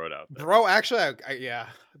even throw it out there. Bro, actually, yeah.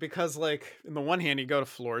 Because, like, in the one hand, you go to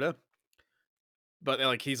Florida, but,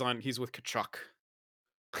 like, he's with Tkachuk.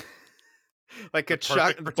 Like,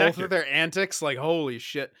 Tkachuk, both of their antics, like, holy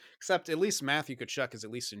shit. Except, at least Matthew Tkachuk is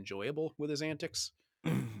at least enjoyable with his antics.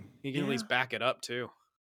 He can at least back it up, too.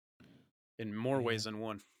 In more ways than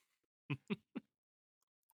one.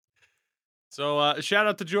 So, shout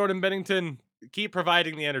out to Jordan Binnington. Keep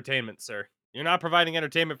providing the entertainment, sir. You're not providing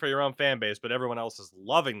entertainment for your own fan base, but everyone else is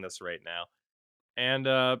loving this right now. And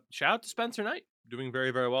shout out to Spencer Knight. Doing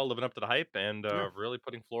very, very well, living up to the hype, and really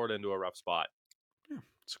putting Florida into a rough spot. Yeah,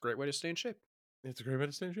 it's a great way to stay in shape. It's a great way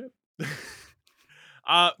to stay in shape.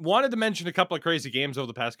 Wanted to mention a couple of crazy games over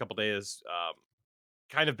the past couple days,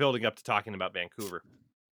 kind of building up to talking about Vancouver.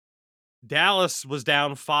 Dallas was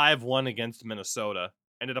down 5-1 against Minnesota,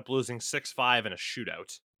 ended up losing 6-5 in a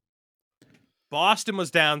shootout. Boston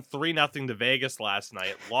was down 3-0 to Vegas last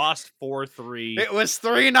night, lost 4-3. It was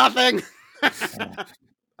 3-0.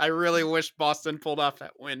 I really wish Boston pulled off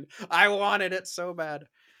that win. I wanted it so bad.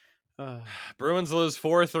 Bruins lose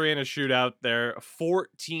 4-3 in a shootout. Their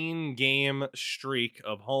 14-game streak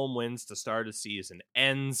of home wins to start a season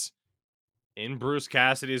ends in Bruce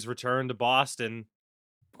Cassidy's return to Boston,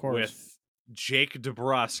 Of course. with Jake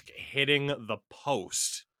DeBrusk hitting the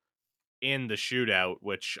post in the shootout,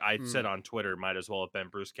 which I said on Twitter might as well have been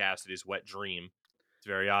Bruce Cassidy's wet dream. It's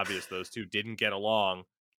very obvious those two didn't get along,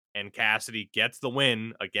 and Cassidy gets the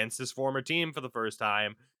win against his former team for the first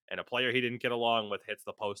time, and a player he didn't get along with hits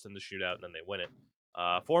the post in the shootout, and then they win it.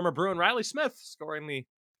 Former Bruin Riley Smith scoring the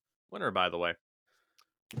winner, by the way.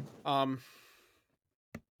 I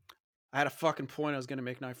had a fucking point I was going to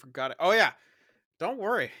make, and I forgot it. Oh, yeah. Don't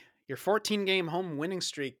worry. Your 14-game home winning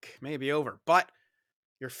streak may be over, but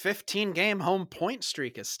your 15-game home point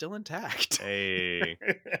streak is still intact. Hey,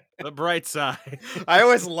 the bright side. I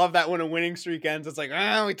always love that when a winning streak ends. It's like,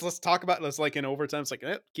 let's talk about this. Like in overtime, it's like,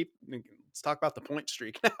 let's talk about the point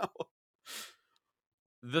streak now.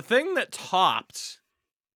 The thing that topped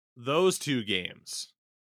those two games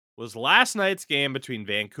was last night's game between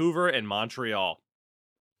Vancouver and Montreal.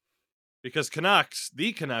 Because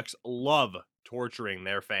the Canucks love torturing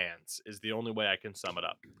their fans, is the only way I can sum it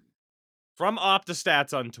up. From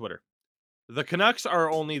OptaStats on Twitter, the Canucks are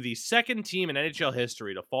only the second team in NHL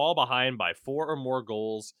history to fall behind by 4 or more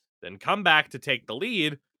goals, then come back to take the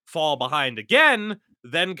lead, fall behind again,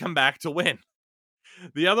 then come back to win.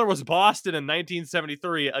 The other was Boston in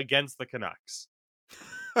 1973 against the Canucks.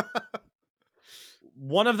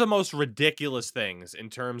 One of the most ridiculous things in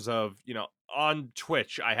terms of, on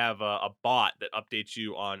Twitch, I have a bot that updates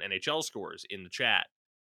you on NHL scores in the chat.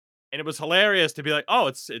 And it was hilarious to be like, oh,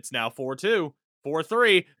 it's now 4-2,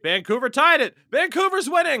 4-3. Vancouver tied it. Vancouver's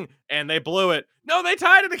winning. And they blew it. No, they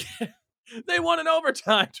tied it again. They won in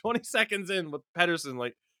overtime 20 seconds in with Pettersson.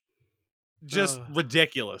 Like, just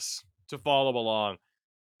ridiculous to follow along.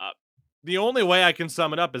 The only way I can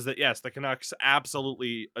sum it up is that, yes, the Canucks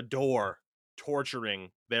absolutely adore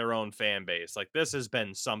torturing their own fan base. Like, this has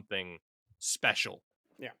been something special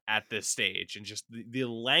at this stage. And just the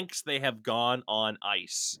lengths they have gone on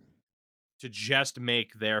ice to just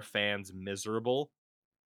make their fans miserable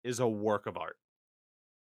is a work of art.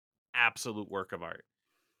 Absolute work of art.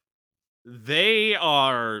 They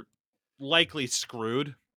are likely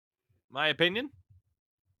screwed, my opinion.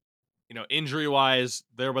 You know, injury-wise,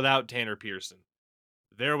 they're without Tanner Pearson.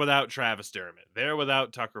 They're without Travis Dermott. They're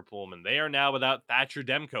without Tucker Pullman. They are now without Thatcher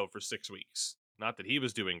Demko for 6 weeks. Not that he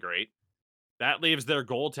was doing great. That leaves their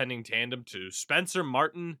goaltending tandem to Spencer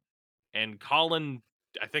Martin and Colin,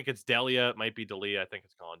 I think it's Delia. It might be Delia. I think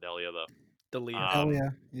it's Colin Delia, though. Delia.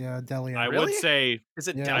 Delia. Yeah, Delia. I Really? would say, Is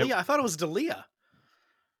it Yeah. Delia? I thought it was Delia.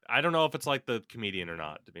 I don't know if it's like the comedian or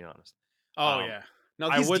not, to be honest. Oh, yeah. No,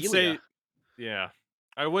 I he's would Delia. say, yeah.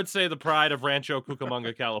 I would say the pride of Rancho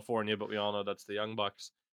Cucamonga, California, but we all know that's the Young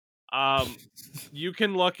Bucks. You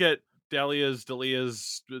can look at Delia's,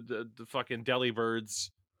 the fucking Deli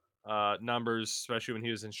Birds numbers, especially when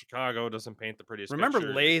he was in Chicago. Doesn't paint the prettiest Remember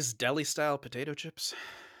picture. Lay's deli-style potato chips?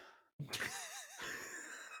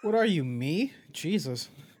 What are you, me? Jesus.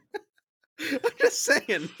 I'm just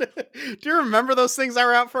saying. Do you remember those things that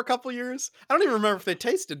were out for a couple years? I don't even remember if they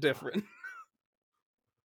tasted different.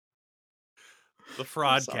 The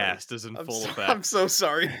I'm sorry. fraudcast is in full effect. I'm so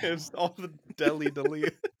sorry. It's all the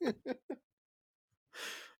Delia.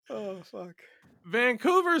 Oh, fuck.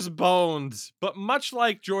 Vancouver's bones, but much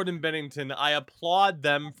like Jordan Bennington, I applaud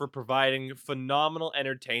them for providing phenomenal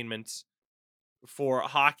entertainment for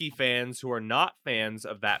hockey fans who are not fans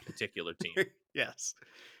of that particular team. Yes.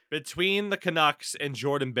 Between the Canucks and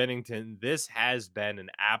Jordan Bennington, this has been an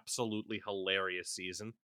absolutely hilarious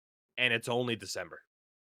season, and it's only December.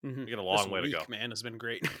 Mhm. We got a long This way to week, go. man, has been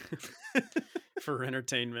great for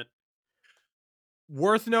entertainment.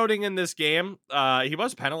 Worth noting in this game, he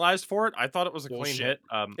was penalized for it. I thought it was a clean Bullshit.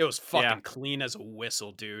 hit. It was fucking yeah. clean as a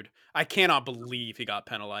whistle, dude. I cannot believe he got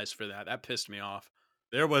penalized for that. That pissed me off.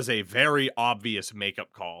 There was a very obvious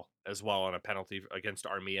makeup call as well on a penalty against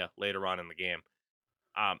Armia later on in the game.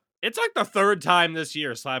 It's like the third time this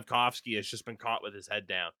year Slavkovsky has just been caught with his head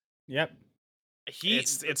down. Yep.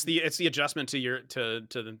 It's the adjustment to your to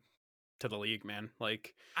the league, man.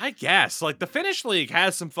 Like, I guess like the Finnish league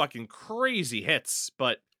has some fucking crazy hits,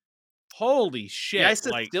 but holy shit! the ice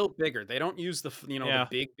is like still bigger. They don't use the Yeah.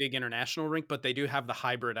 the big international rink, but they do have the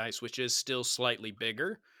hybrid ice, which is still slightly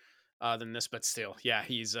bigger than this, but still, yeah,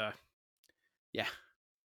 he's yeah.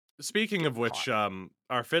 Speaking of which, Hot.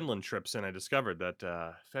 our Finland trips in, I discovered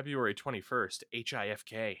that February 21st,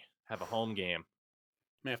 HIFK have a home game.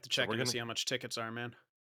 May have to check we're in to gonna- see how much tickets are, man.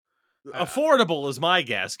 Affordable is my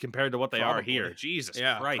guess compared to what they are here. Probably. Jesus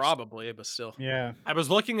Yeah, Christ! probably, but still. Yeah. I was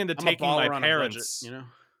looking into I'm a taking my baller on a budget, parents. you know.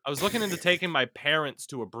 I was looking into taking my parents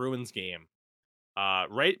to a Bruins game.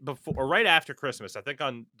 Right before or right after Christmas. I think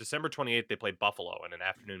on December 28th they play Buffalo in an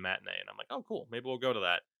afternoon matinee, and I'm like, oh cool, maybe we'll go to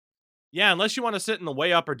that. Yeah, unless you want to sit in the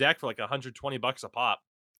way upper deck for like $120 a pop.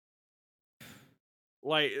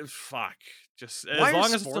 Like, fuck. Just as Why long are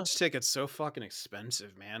as it's sports tickets so fucking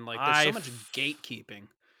expensive, man? Like, I there's so much f- gatekeeping.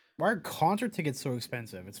 Why are concert tickets so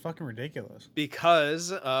expensive? It's fucking ridiculous.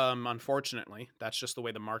 Because unfortunately, that's just the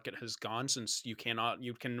way the market has gone. Since you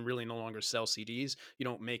can really no longer sell CDs, you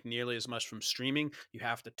don't make nearly as much from streaming. You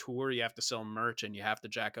have to tour, you have to sell merch, and you have to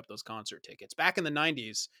jack up those concert tickets. Back in the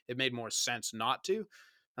 90s, it made more sense not to.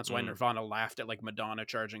 That's why Nirvana laughed at like Madonna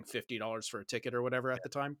charging $50 for a ticket or whatever at the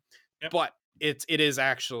time. Yep. But it is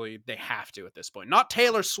actually, they have to at this point. Not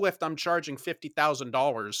Taylor Swift, I'm charging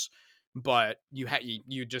 $50,000, but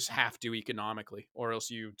you just have to economically, or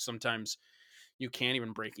else sometimes you can't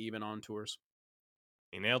even break even on tours.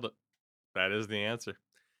 He nailed it. That is the answer.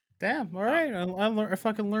 Damn. All right. I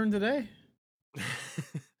fucking learned today.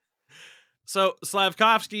 So,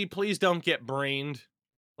 Slavkovsky, please don't get brained.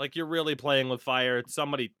 Like, you're really playing with fire.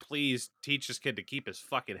 Somebody please teach this kid to keep his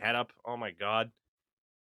fucking head up. Oh my god.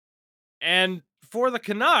 And for the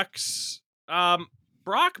Canucks,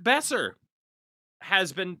 Brock Besser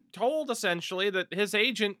has been told essentially that his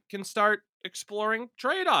agent can start exploring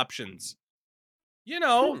trade options. You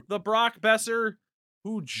know, the Brock Besser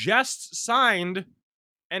who just signed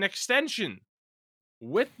an extension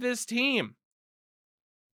with this team.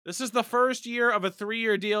 This is the first year of a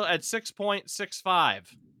 3-year deal at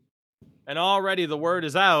 6.65. And already the word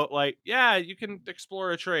is out, like, yeah, you can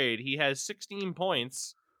explore a trade. He has 16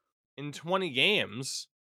 points in 20 games.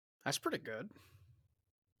 That's pretty good.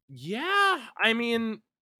 Yeah, I mean,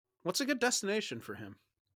 What's a good destination for him?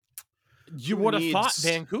 you Who would have thought needs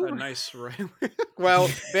Vancouver. A nice right. Well,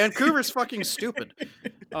 Vancouver's fucking stupid.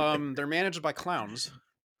 They're managed by clowns. Still,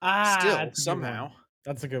 that's a good one. somehow.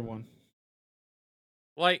 That's a good one.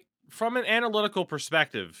 Like, from an analytical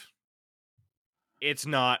perspective, it's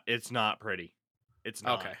not pretty. It's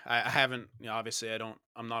not. Okay, I haven't. Obviously,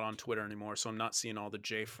 I'm not on Twitter anymore, so I'm not seeing all the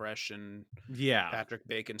Jay Fresh and Yeah. Patrick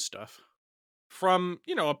Bacon stuff. From,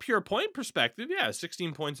 a pure point perspective, yeah,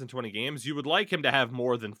 16 points in 20 games. You would like him to have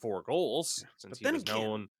more than 4 goals, since But he then was again,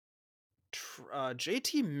 known.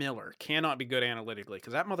 JT Miller cannot be good analytically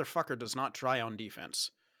because that motherfucker does not try on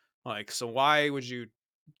defense. Like, so why would you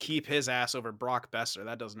keep his ass over Brock Besser?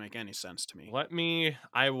 That doesn't make any sense to me.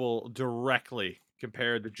 I will directly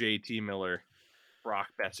compare the JT Miller, Brock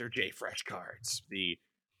Besser, Jay Fresh cards. The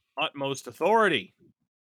utmost authority.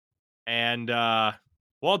 And,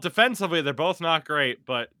 well, defensively, they're both not great,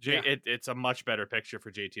 but it's a much better picture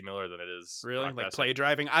for JT Miller than it is. Really? Brock Like Besser. play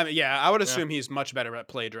driving? I would assume he's much better at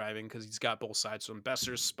play driving because he's got both sides. So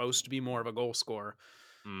Besser's supposed to be more of a goal scorer.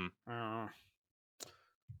 It's I'm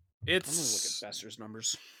gonna look at Besser's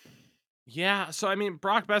numbers. Yeah, so I mean,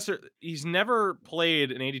 Brock Besser, he's never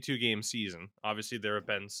played an 82 game season. Obviously, there have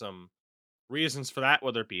been some reasons for that,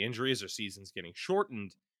 whether it be injuries or seasons getting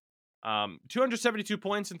shortened. 272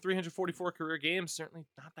 points in 344 career games, certainly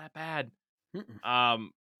not that bad. Yeah,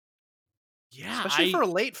 especially for a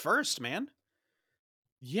late first, man.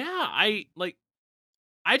 Yeah, I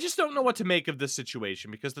just don't know what to make of this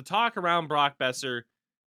situation because the talk around Brock Besser,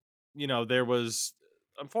 there was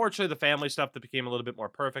unfortunately the family stuff that became a little bit more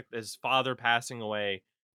perfect. His father passing away.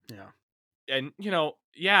 Yeah. And,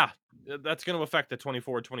 that's going to affect a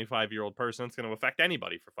 24, 25-year-old person. It's going to affect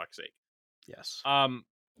anybody, for fuck's sake. Yes.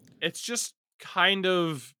 It's just kind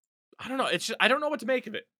of, I don't know. I don't know what to make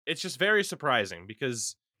of it. It's just very surprising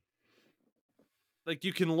because, like,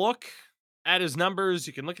 you can look at his numbers,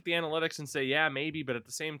 you can look at the analytics and say, yeah, maybe, but at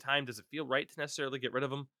the same time, does it feel right to necessarily get rid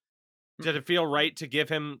of him? Did it feel right to give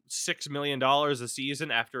him $6 million a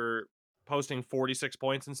season after posting 46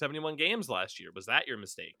 points in 71 games last year? Was that your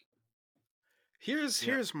mistake?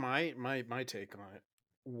 Here's my take on it.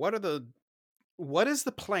 What is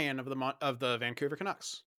the plan of the Vancouver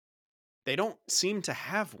Canucks? They don't seem to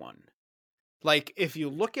have one. Like, if you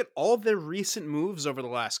look at all their recent moves over the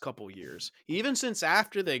last couple years, even since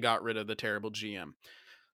after they got rid of the terrible GM,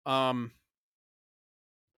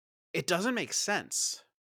 it doesn't make sense.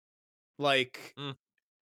 Like,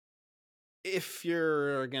 if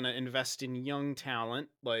you're gonna invest in young talent,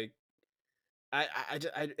 like,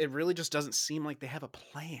 it really just doesn't seem like they have a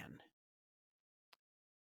plan.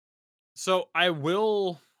 So I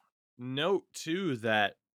will note too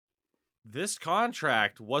that this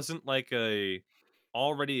contract wasn't like a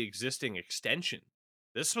already existing extension.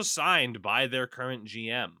 This was signed by their current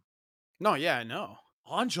GM. No, yeah, I know.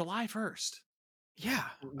 On July 1st. Yeah.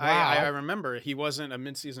 Wow. I remember he wasn't a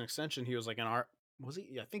mid-season extension. He was like was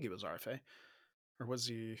he? I think he was RFA. Or was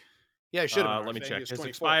he? Yeah, he should have been RFA. Let me check. His 24.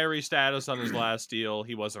 expiry status on his last deal,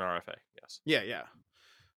 he was an RFA. Yes. Yeah.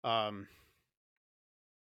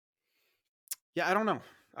 Yeah, I don't know.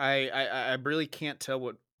 I really can't tell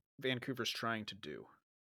what Vancouver's trying to do.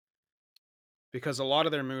 Because a lot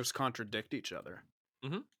of their moves contradict each other.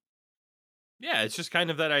 Mm-hmm. Yeah, it's just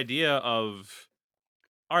kind of that idea of,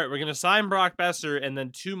 all right, we're going to sign Brock Besser, and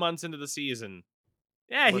then 2 months into the season,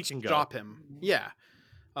 Let's he can go. Shop him. Yeah.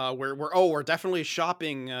 We're definitely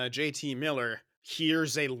shopping JT Miller.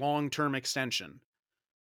 Here's a long-term extension.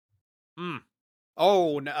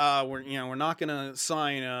 We're not gonna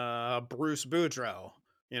sign Bruce Boudreau.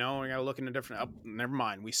 We gotta look into different. Never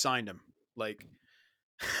mind, we signed him. Like,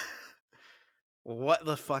 what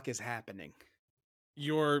the fuck is happening?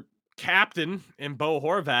 Your captain in Bo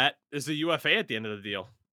Horvat is a UFA at the end of the deal.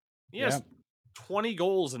 He has 20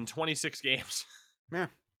 goals in 26 games. Yeah.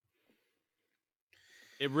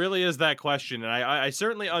 It really is that question, and I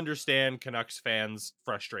certainly understand Canucks fans'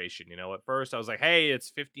 frustration. At first I was like, hey,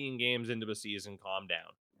 it's 15 games into a season, calm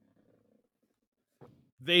down.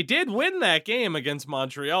 They did win that game against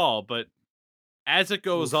Montreal, but as it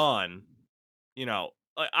goes on,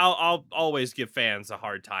 I'll always give fans a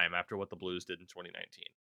hard time after what the Blues did in 2019.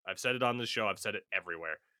 I've said it on this show, I've said it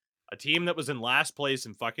everywhere. A team that was in last place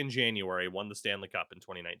in fucking January won the Stanley Cup in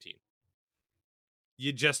 2019.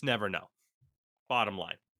 You just never know. Bottom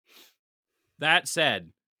line. That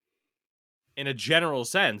said, in a general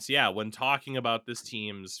sense, yeah, when talking about this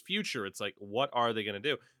team's future, it's like, what are they going to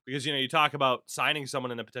do? Because, you talk about signing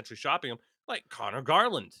someone and then potentially shopping them, like Connor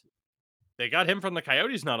Garland. They got him from the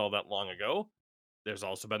Coyotes not all that long ago. There's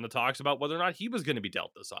also been the talks about whether or not he was going to be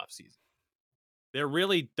dealt this offseason. There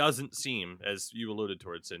really doesn't seem, as you alluded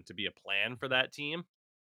towards, Sin, to be a plan for that team.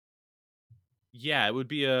 Yeah, it would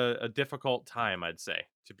be a difficult time, I'd say,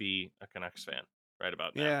 to be a Canucks fan right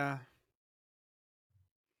about now. Yeah.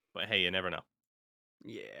 But hey, you never know.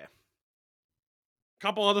 Yeah.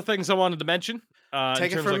 Couple other things I wanted to mention.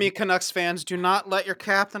 Take it from me, Canucks fans. Do not let your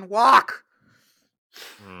captain walk.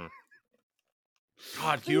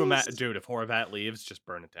 God, can you imagine, dude, if Horvat leaves, just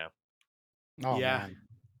burn it down. Oh, Yeah. man.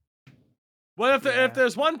 Well, if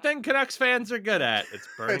there's one thing Canucks fans are good at, it's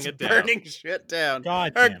burning It's it down. burning shit down.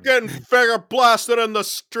 God And damn it. getting finger blasted in the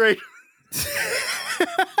street.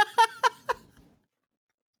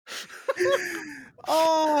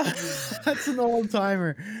 Oh, that's an old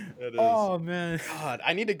timer. It is. Oh man. God,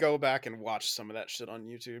 I need to go back and watch some of that shit on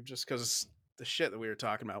YouTube just because the shit that we were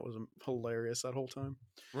talking about was hilarious that whole time.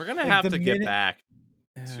 We're gonna Like, have the to get minute- back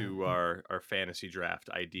Yeah. to our fantasy draft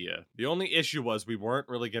idea. The only issue was we weren't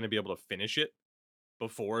really going to be able to finish it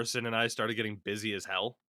before Sin and I started getting busy as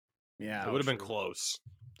hell. Yeah. It would have been true. close.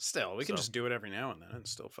 Still, we can So. just do it every now and then and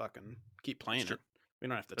still fucking keep playing Sure. it. We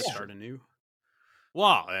don't have to That's start anew.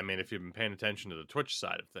 Well, I mean, if you've been paying attention to the Twitch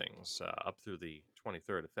side of things, up through the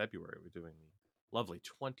 23rd of February, we're doing the lovely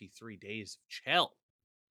 23 days of chill,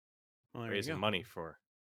 Well, there you raising go. money for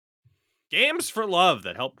Games for Love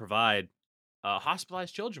that help provide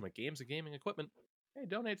hospitalized children with games and gaming equipment. Hey,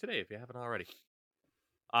 donate today if you haven't already.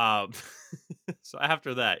 So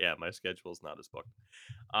after that, yeah, my schedule is not as booked.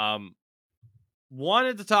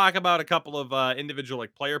 Wanted to talk about a couple of individual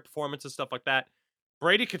like player performances, stuff like that.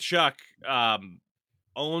 Brady Tkachuk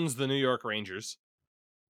owns the New York Rangers,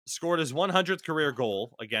 scored his 100th career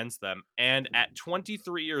goal against them, and at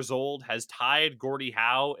 23 years old has tied Gordie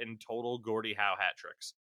Howe in total Gordie Howe hat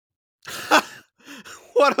tricks.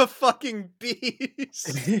 What a fucking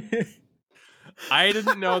beast. I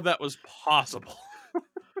didn't know that was possible.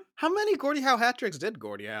 How many Gordie Howe hat tricks did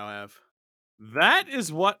Gordie Howe have? That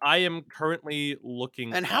is what I am currently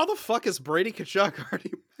looking And up. how the fuck is Brady Tkachuk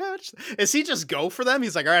already matched? Is he just go for them?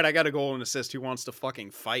 He's like, all right, I got a goal and assist. Who wants to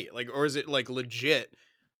fucking fight? Like, or is it like legit?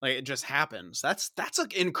 Like it just happens. That's an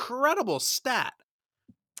incredible stat.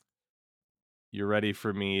 You ready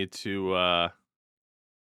for me to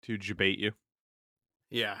debate you?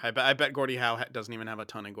 Yeah, I bet Gordie Howe doesn't even have a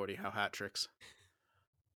ton of Gordie Howe hat tricks.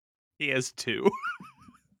 He has 2.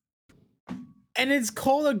 And it's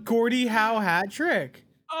called a Gordie Howe hat trick.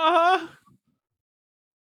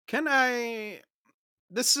 Can I?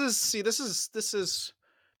 This is the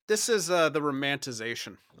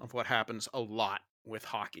romanticization of what happens a lot with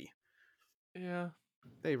hockey. Yeah.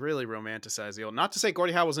 They really romanticize the old. Not to say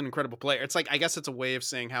Gordie Howe was an incredible player. It's like I guess it's a way of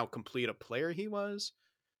saying how complete a player he was.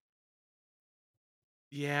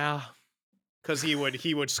 Yeah. Because he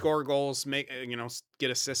would score goals, make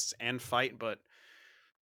get assists and fight, but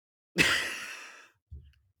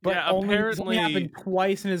But Yeah, it's only apparently- happened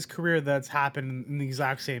twice in his career that's happened in the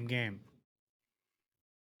exact same game.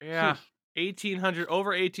 Yeah. 1800 over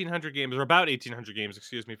 1800 games, or about 1800 games,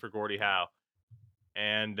 excuse me, for Gordie Howe.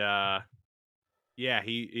 And yeah,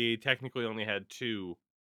 he technically only had 2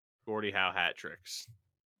 Gordie Howe hat tricks,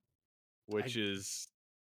 which is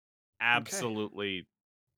absolutely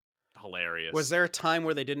hilarious. was there a time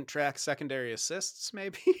where they didn't track secondary assists?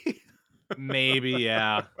 Maybe. Maybe,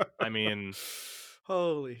 yeah. I mean,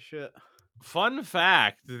 Holy shit. fun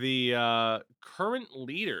fact, the current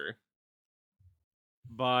leader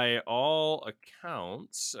by all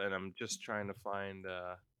accounts, and I'm just trying to find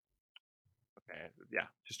okay, yeah,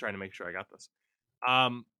 just trying to make sure I got this.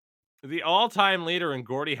 The all-time leader in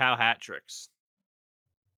Gordie Howe hat tricks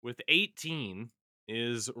with 18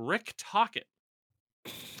 is Rick Tocchet.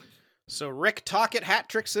 So Rick Tocchet hat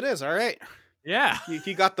tricks it is. All right. Yeah.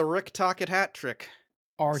 He got the Rick Tocchet hat trick.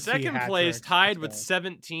 RT Second hat place trick. tied Let's with go.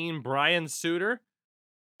 17, Brian Suter,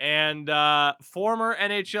 and former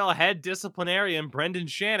NHL head disciplinarian Brendan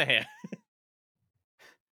Shanahan.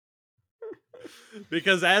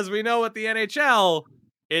 Because as we know at the NHL,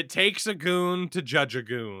 it takes a goon to judge a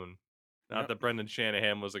goon. Not Yep. that Brendan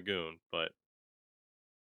Shanahan was a goon, but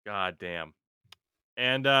god damn.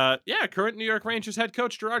 And yeah, current New York Rangers head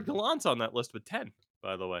coach Gerard Gallant's on that list with 10,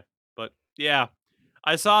 by the way. But yeah,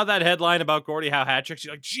 I saw that headline about Gordie Howe hat tricks.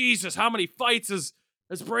 You're like, Jesus, how many fights has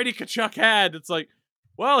Brady Tkachuk had? It's like,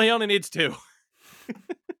 well, he only needs 2.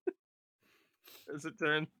 As it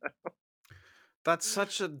turns out. That's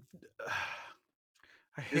such a.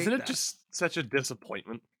 I hate Isn't it that. just such a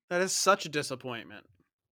disappointment? That is such a disappointment.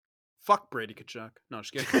 Fuck Brady Kachuk. No,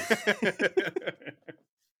 just kidding.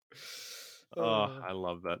 Oh, I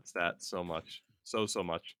love that stat so much. So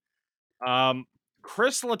much.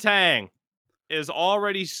 Chris Letang is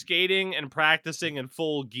already skating and practicing in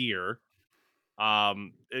full gear.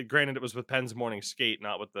 Granted, it was with Penn's morning skate,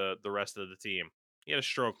 not with the rest of the team. He had a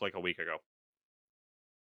stroke like a week ago.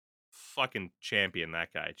 Fucking champion, that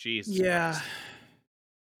guy. Jesus Christ.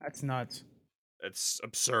 That's nuts. It's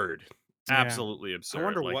absurd. Yeah. Absolutely absurd. I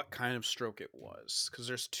wonder Like, what kind of stroke it was, because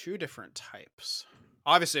there's two different types.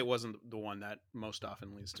 Obviously, it wasn't the one that most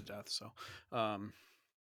often leads to death. So, yeah.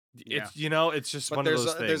 it's it's just But one of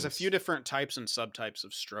those things. there's a few different types and subtypes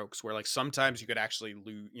of strokes where, like, sometimes you could actually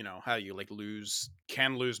lose, how you like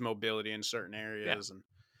can lose mobility in certain areas,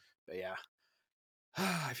 but yeah,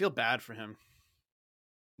 I feel bad for him.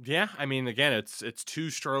 Yeah, I mean, again, it's 2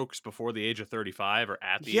 strokes before the age of 35 or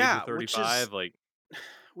at the age Yeah, of 35.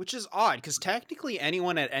 Which is odd, because technically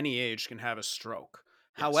anyone at any age can have a stroke.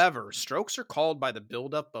 Yes. However, strokes are called by the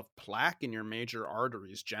buildup of plaque in your major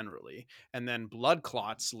arteries generally, and then blood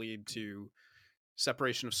clots lead to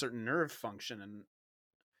separation of certain nerve function. And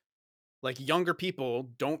like, younger people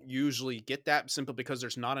don't usually get that simply because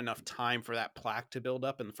there's not enough time for that plaque to build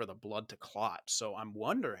up and for the blood to clot. So I'm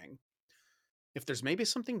wondering if there's maybe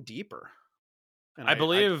something deeper. And I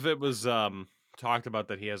believe it was talked about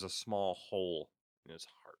that he has a small hole in his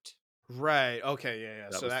heart. Right. Okay. Yeah.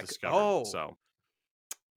 That So was that discovered. So,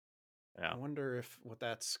 yeah. I wonder what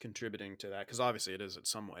that's contributing to that, because obviously it is in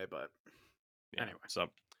some way. But Yeah. anyway,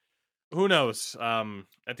 So who knows?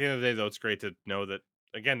 At the end of the day, though, it's great to know that,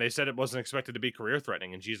 again, they said it wasn't expected to be career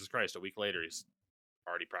threatening, and Jesus Christ, a week later, he's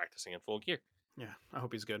already practicing in full gear. yeah, I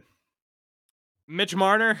hope he's good. Mitch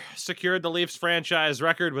Marner secured the Leafs franchise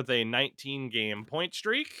record with a 19-game point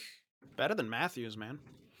streak. Better than Matthews, man.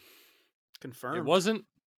 Confirmed. It wasn't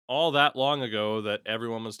all that long ago that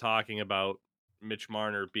everyone was talking about Mitch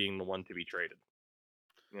Marner being the one to be traded.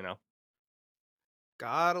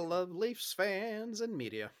 Gotta love Leafs fans and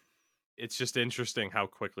media. It's just interesting how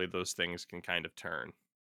quickly those things can kind of turn.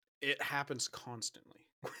 It happens constantly.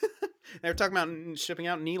 They were talking about shipping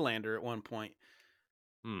out Nylander at one point.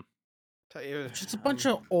 Just a bunch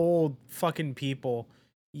of old fucking people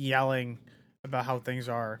yelling about how things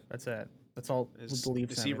are. That's it. That's all. Is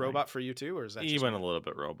beliefs. he robot for you too, or is that He just went me? a little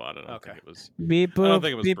bit robot. I don't Okay. think it was. Beep I don't boop.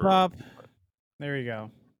 think it was Beep brutal, up. but- There you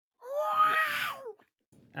go.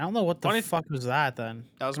 I don't know what the Funny fuck was that then.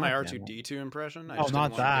 That was my God damn it. R2D2 impression. I Oh, just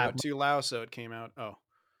not didn't want to that. do it too loud, so it came out. Oh,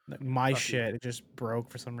 My Fuck you. shit. It just broke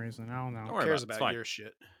for some reason. I don't know. Don't who worry cares about it. It's about fine. your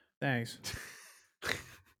shit? Thanks.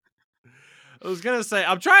 I was gonna say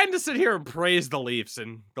I'm trying to sit here and praise the Leafs,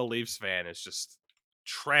 and the Leafs fan is just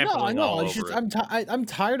trampling No, I know. all It's over just it. I'm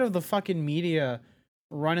tired of the fucking media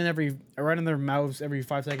running their mouths every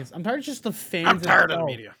 5 seconds. I'm tired of just the fans. I'm tired of the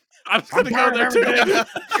themselves. media. I was gonna go there too.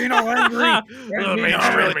 Angry.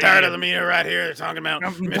 I'm really tired of the media right here. They're talking about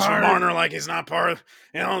I'm Mitchell tired. Marner like he's not part of.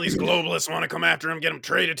 All these globalists want to come after him, get him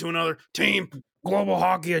traded to another team. Global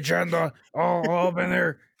hockey agenda all up in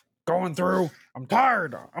there going through. I'm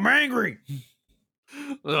tired. I'm angry.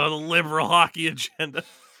 The liberal hockey agenda.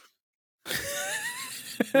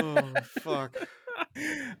 Oh fuck!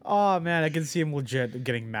 Oh man, I can see him legit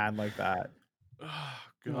getting mad like that. Oh,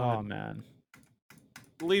 Oh God. man.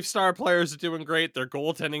 Leaf star players are doing great. Their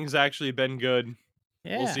goaltending's actually been good.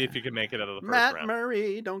 Yeah. We'll see if you can make it out of the first Matt round.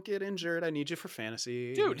 Murray, don't get injured. I need you for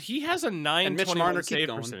fantasy, Dude, he has a Mitch 921 Marner, keep save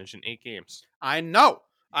going. percentage in 8 games. I know.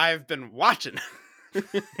 I've been watching.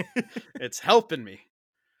 It's helping me.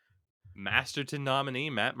 Masterton nominee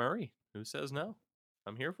Matt Murray. Who says no?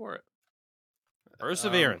 I'm here for it.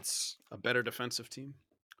 Perseverance. A better defensive team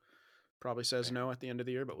probably says no at the end of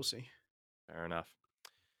the year, but we'll see. Fair enough.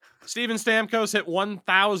 Steven Stamkos hit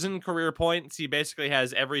 1,000 career points. He basically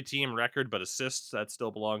has every team record but assists. That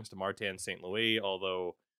still belongs to Martin St. Louis,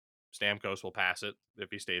 although Stamkos will pass it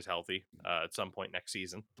if he stays healthy at some point next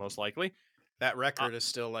season, most likely. That record is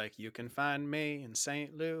still like, you can find me in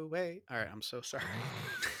St. Louis. All right, I'm so sorry.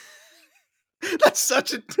 That's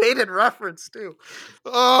such a dated reference, too.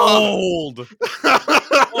 Oh, Old.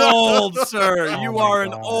 Old, sir. Oh You my are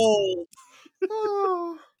an God. old.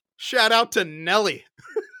 Oh. Shout out to Nelly.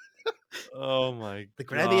 Oh, my The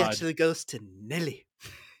God. Grammy actually goes to Nelly.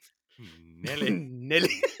 Nelly.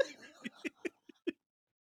 Nelly.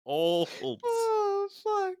 Old. Oh,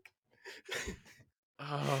 fuck.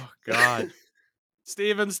 Oh, God.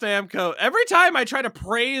 Steven Stamkos. Every time I try to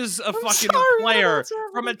praise a fucking player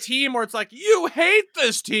from a team where it's like, you hate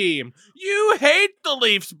this team. You hate the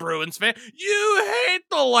Leafs Bruins fan. You hate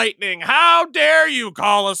the Lightning. How dare you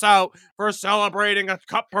call us out for celebrating a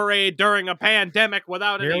cup parade during a pandemic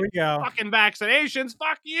without Here any we go. fucking vaccinations?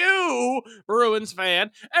 Fuck you, Bruins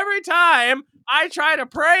fan. Every time I try to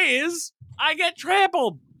praise, I get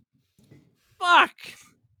trampled. Fuck.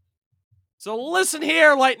 So listen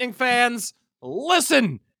here, Lightning fans.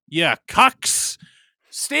 Listen, you cucks.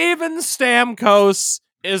 Steven Stamkos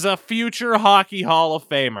is a future Hockey Hall of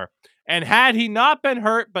Famer. And had he not been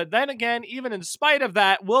hurt, but then again, even in spite of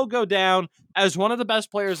that, will go down as one of the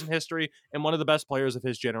best players in history and one of the best players of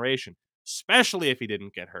his generation, especially if he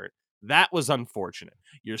didn't get hurt. That was unfortunate.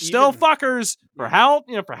 You're still fuckers for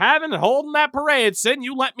for having and holding that parade. Sin,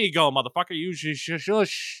 you let me go, motherfucker. You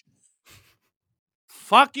shush.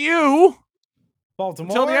 Fuck you.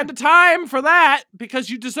 Baltimore. Until the end of time for that, because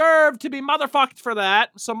you deserve to be motherfucked for that.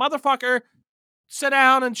 So, motherfucker, sit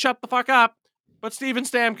down and shut the fuck up. But Steven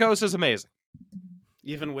Stamkos is amazing.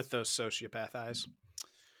 Even with those sociopath eyes.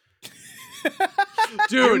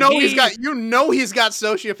 Dude, he's got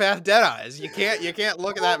sociopath dead eyes. You can't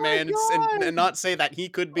look at that man and not say that he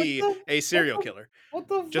could be a serial killer. What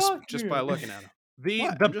the just fuck? just by looking at him. The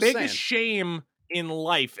I'm just biggest saying. shame in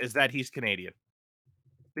life is that he's Canadian.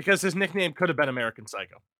 Because his nickname could have been American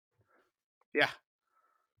Psycho. Yeah.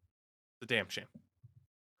 It's a damn shame.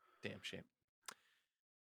 Damn shame.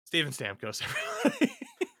 Steven Stamkos, everybody.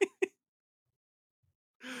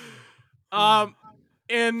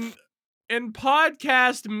 In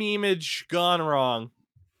podcast memeage gone wrong,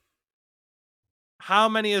 how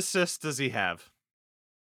many assists does he have?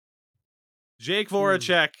 Jake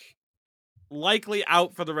Voracek likely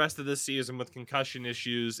out for the rest of this season with concussion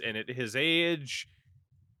issues, and at his age,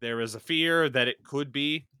 there is a fear that it could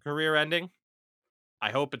be career-ending.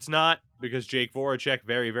 I hope it's not, because Jake Voracek,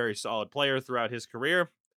 very, very solid player throughout his career.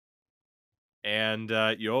 And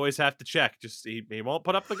you always have to check. Just he won't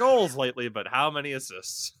put up the goals lately, but how many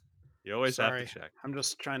assists? You always have to check. I'm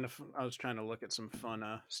just trying to. I was trying to look at some fun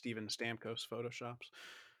Steven Stamkos photoshops.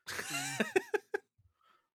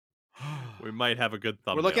 We might have a good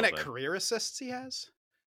thumbnail. We're looking at then. career assists he has.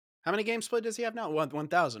 How many games played does he have now?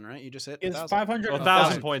 1,000, right? You just hit It's 1,000. 500.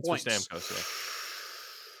 1,000 points for Stamkos.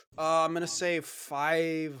 Yeah. I'm gonna say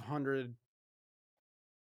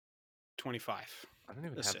 525. I don't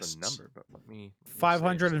even assists. have the number, but let me.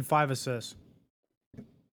 505 assists.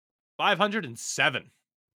 507.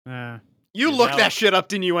 Yeah. You He's looked now- that shit up,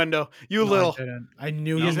 didn't you, Endo? You little. I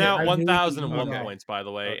knew He's you now I knew you- 1,001 okay. points, by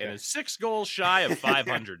the way, Okay. and is 6 goals shy of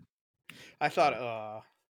 500. I thought I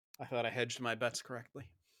hedged my bets correctly.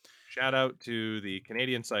 Shout out to the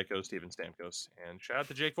Canadian psycho, Steven Stamkos, and shout out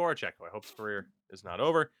to Jake Voracek, who I hope his career is not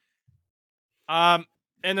over. And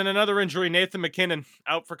then another injury, Nathan McKinnon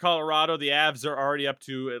out for Colorado. The Avs are already up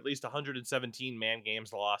to at least 117 man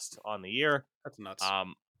games lost on the year. That's nuts.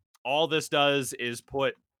 All this does is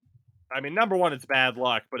put, I mean, number one, it's bad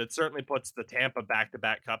luck, but it certainly puts the Tampa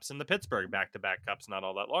back-to-back cups and the Pittsburgh back-to-back cups, not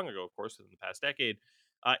all that long ago, of course, within the past decade,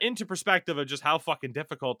 into perspective of just how fucking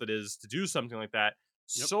difficult it is to do something like that,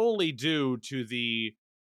 solely due to the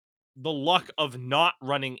luck of not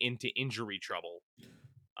running into injury trouble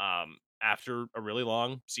after a really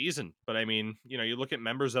long season. But I mean, you know, you look at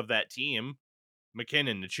members of that team,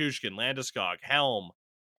 McKinnon, Nichushkin, Landeskog, Helm,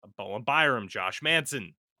 Bowen Byram, Josh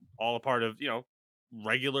Manson, all a part of, you know,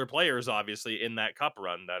 regular players, obviously, in that cup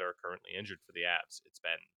run that are currently injured for the Avs. It's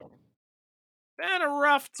been a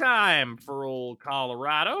rough time for old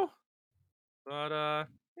Colorado. But,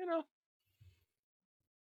 you know,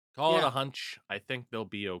 call it a hunch. I think they'll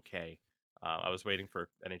be okay. I was waiting for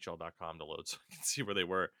NHL.com to load so I can see where they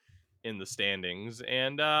were in the standings.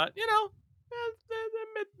 And, you know,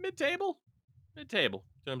 they're mid-table in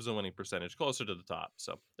terms of winning percentage, closer to the top.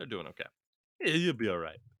 So they're doing okay. Yeah, you'll be all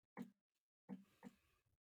right.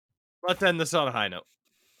 Let's end this on a high note.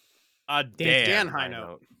 A damn high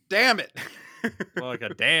note. Damn it. Like a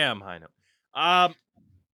damn high note.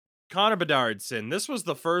 Connor Bedardson, this was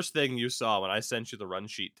the first thing you saw when I sent you the run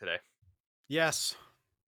sheet today. Yes.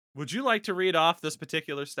 Would you like to read off this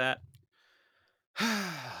particular stat?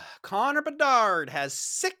 Connor Bedard has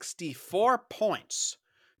 64 points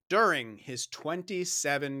during his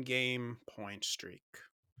 27-game point streak.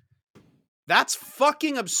 That's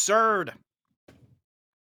fucking absurd.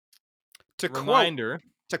 To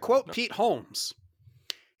quote Pete Holmes,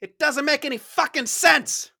 it doesn't make any fucking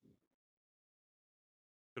sense.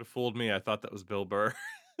 Could have fooled me. I thought that was Bill Burr.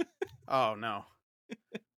 Oh, no.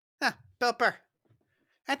 Bill Burr.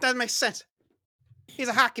 That doesn't make sense. He's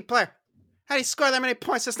a hockey player. How do you score that many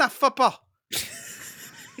points? It's not football.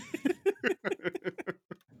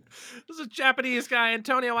 Japanese guy,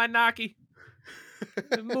 Antonio Inaki.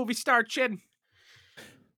 The movie star Chin.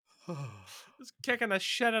 Just kicking the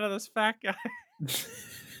shit out of this fat guy.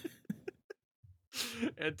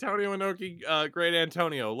 Antonio Inoki, great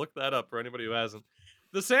Antonio. Look that up for anybody who hasn't.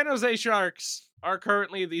 The San Jose Sharks are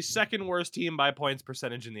currently the second worst team by points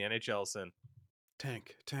percentage in the NHL, Sin.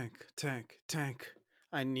 Tank.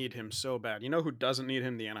 I need him so bad. You know who doesn't need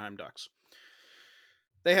him? The Anaheim Ducks.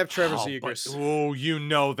 They have Trevor Zegras. Oh, you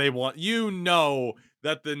know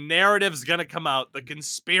that the narrative's gonna come out. The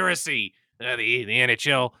conspiracy. The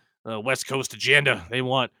NHL West Coast agenda. They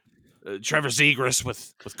want Trevor Zegras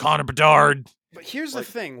with Connor Bedard. But here's the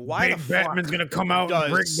thing: why the fuck Batman's gonna come out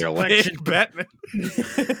and break the election? Big Batman.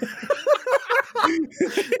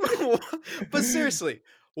 But seriously,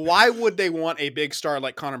 why would they want a big star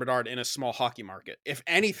like Connor Bedard in a small hockey market? If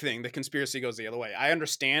anything, the conspiracy goes the other way. I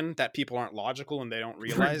understand that people aren't logical and they don't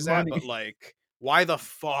realize that, but like, why the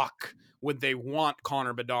fuck would they want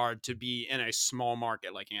Connor Bedard to be in a small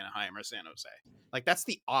market like Anaheim or San Jose? Like, that's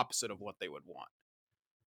the opposite of what they would want.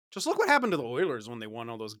 Just look what happened to the Oilers when they won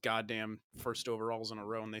all those goddamn first overalls in a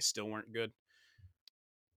row and they still weren't good.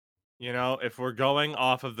 You know, if we're going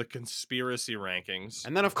off of the conspiracy rankings,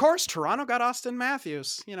 And then, of course, Toronto got Austin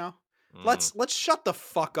Matthews. You know, let's shut the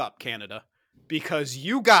fuck up, Canada, because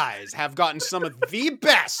you guys have gotten some of the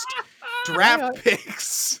best draft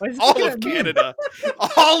picks. All of Canada,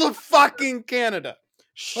 all of fucking Canada.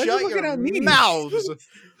 Shut your mouths.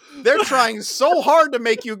 They're trying so hard to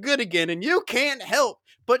make you good again, and you can't help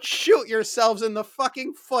but shoot yourselves in the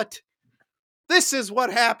fucking foot. This is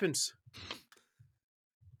what happens.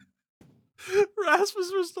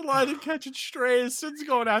 Rasmus was the line of catching strays. Since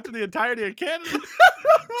going after the entirety of Canada.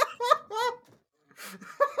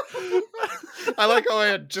 I like how I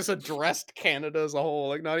had just addressed Canada as a whole,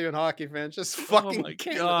 like not even hockey fans, just fucking Oh my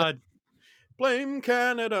Canada. God. Blame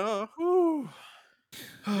Canada.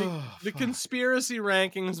 The conspiracy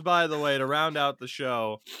rankings, by the way, to round out the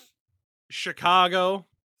show. Chicago,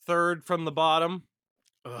 third from the bottom.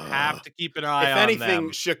 Have to keep an eye if on anything,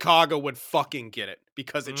 them. Chicago would fucking get it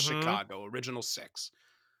because it's Mhm. Chicago, original 6.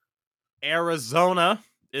 Arizona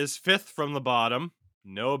is fifth from the bottom.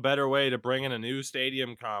 No better way to bring in a new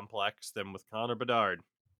stadium complex than with Connor Bedard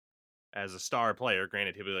as a star player.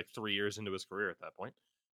 Granted, he'll be like 3 years into his career at that point.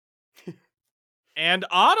 And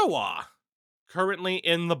Ottawa, currently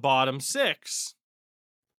in the bottom 6.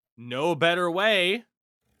 No better way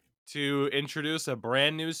to introduce a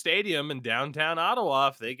brand new stadium in downtown Ottawa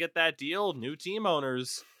if they get that deal, new team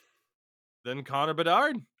owners, than Connor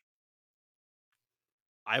Bedard.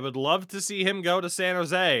 I would love to see him go to San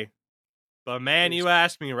Jose. But man, you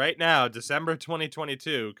ask me right now, December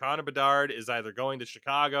 2022, Connor Bedard is either going to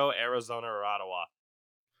Chicago, Arizona, or Ottawa.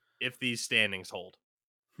 If these standings hold.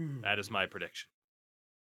 That is my prediction.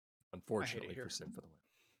 Unfortunately for Sin for the win.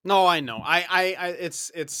 No, I know. I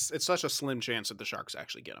it's such a slim chance that the Sharks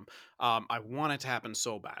actually get him. I want it to happen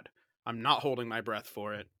so bad. I'm not holding my breath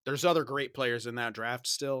for it. There's other great players in that draft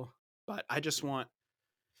still, but I just want,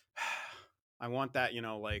 I want that, you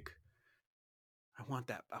know, like, I want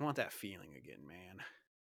that feeling again, man.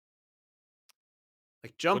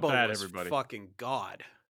 Like Jumbo was fucking god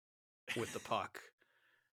with the puck,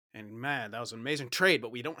 and man, that was an amazing trade.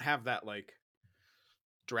 But we don't have that like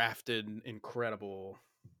drafted incredible.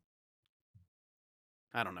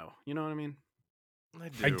 I don't know. You know what I mean?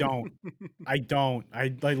 I don't.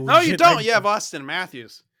 No, you don't. You have Austin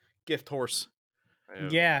Matthews, gift horse.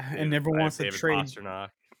 Yeah, and everyone wants to David trade. Pastrnak.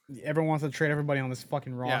 Everyone wants to trade everybody on this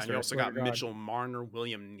fucking roster. Yeah, and you also got God. Mitchell Marner,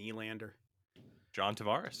 William Nylander. John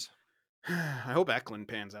Tavares. I hope Eklund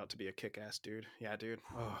pans out to be a kick-ass dude. Yeah, dude.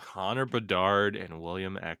 Oh. Connor Bedard and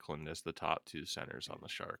William Eklund as the top 2 centers on the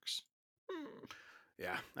Sharks.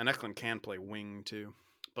 Yeah, and Eklund can play wing too.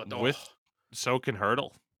 But So can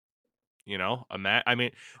Hurdle. You know, I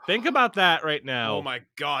mean, think about that right now. Oh my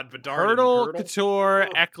God, Bedard. Hurdle, Couture,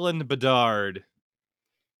 Eklund, Bedard.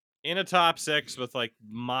 In a top 6 with like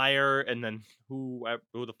Meyer and then who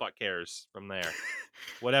the fuck cares from there?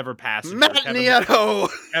 Whatever passenger. Matt Nieto.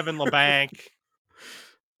 Kevin LeBanc.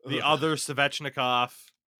 The other Svechnikov.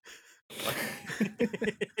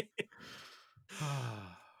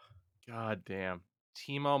 God damn.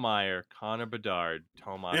 Timo Meyer, Connor Bedard,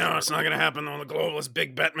 Tomas. Yeah, it's not going to happen when the globalist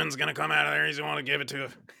Big Bettman's going to come out of there. He's going to want to give it to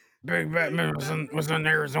Big Bettman was in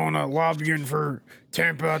Arizona lobbying for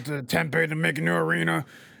Tampa to make a new arena.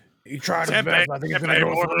 He tried his best. I think it's going to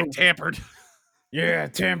go through. Tampered. Yeah,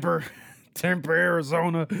 Tampa,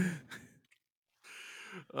 Arizona.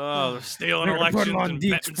 Oh, they're stealing They're elections putting on and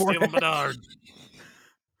Deke's Bettman stealing forehead. Bedard.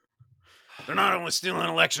 They're not only stealing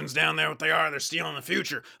elections down there, what they are, they're stealing the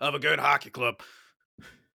future of a good hockey club.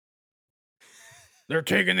 They're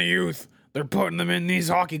taking the youth. They're putting them in these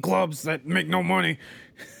hockey clubs that make no money.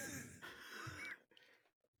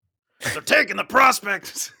 They're taking the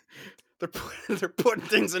prospects. They're putting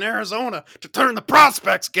things in Arizona to turn the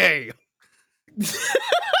prospects gay.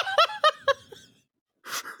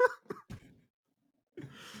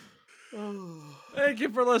 Thank you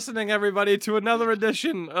for listening, everybody, to another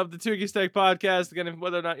edition of the Toogie Steak Podcast. Again,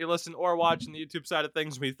 whether or not you listen or watch on the YouTube side of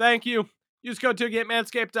things, we thank you. Use code Toogie at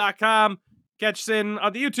manscaped.com. Catch Sin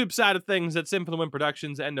on the YouTube side of things at Sin for the Win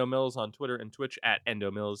Productions. Endo Mills on Twitter and Twitch at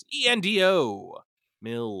Endo Mills. ENDO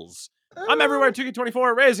Mills. I'm everywhere,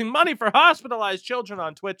 Toogie24, raising money for hospitalized children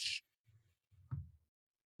on Twitch.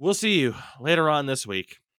 We'll see you later on this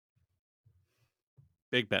week.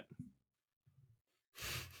 Big bet.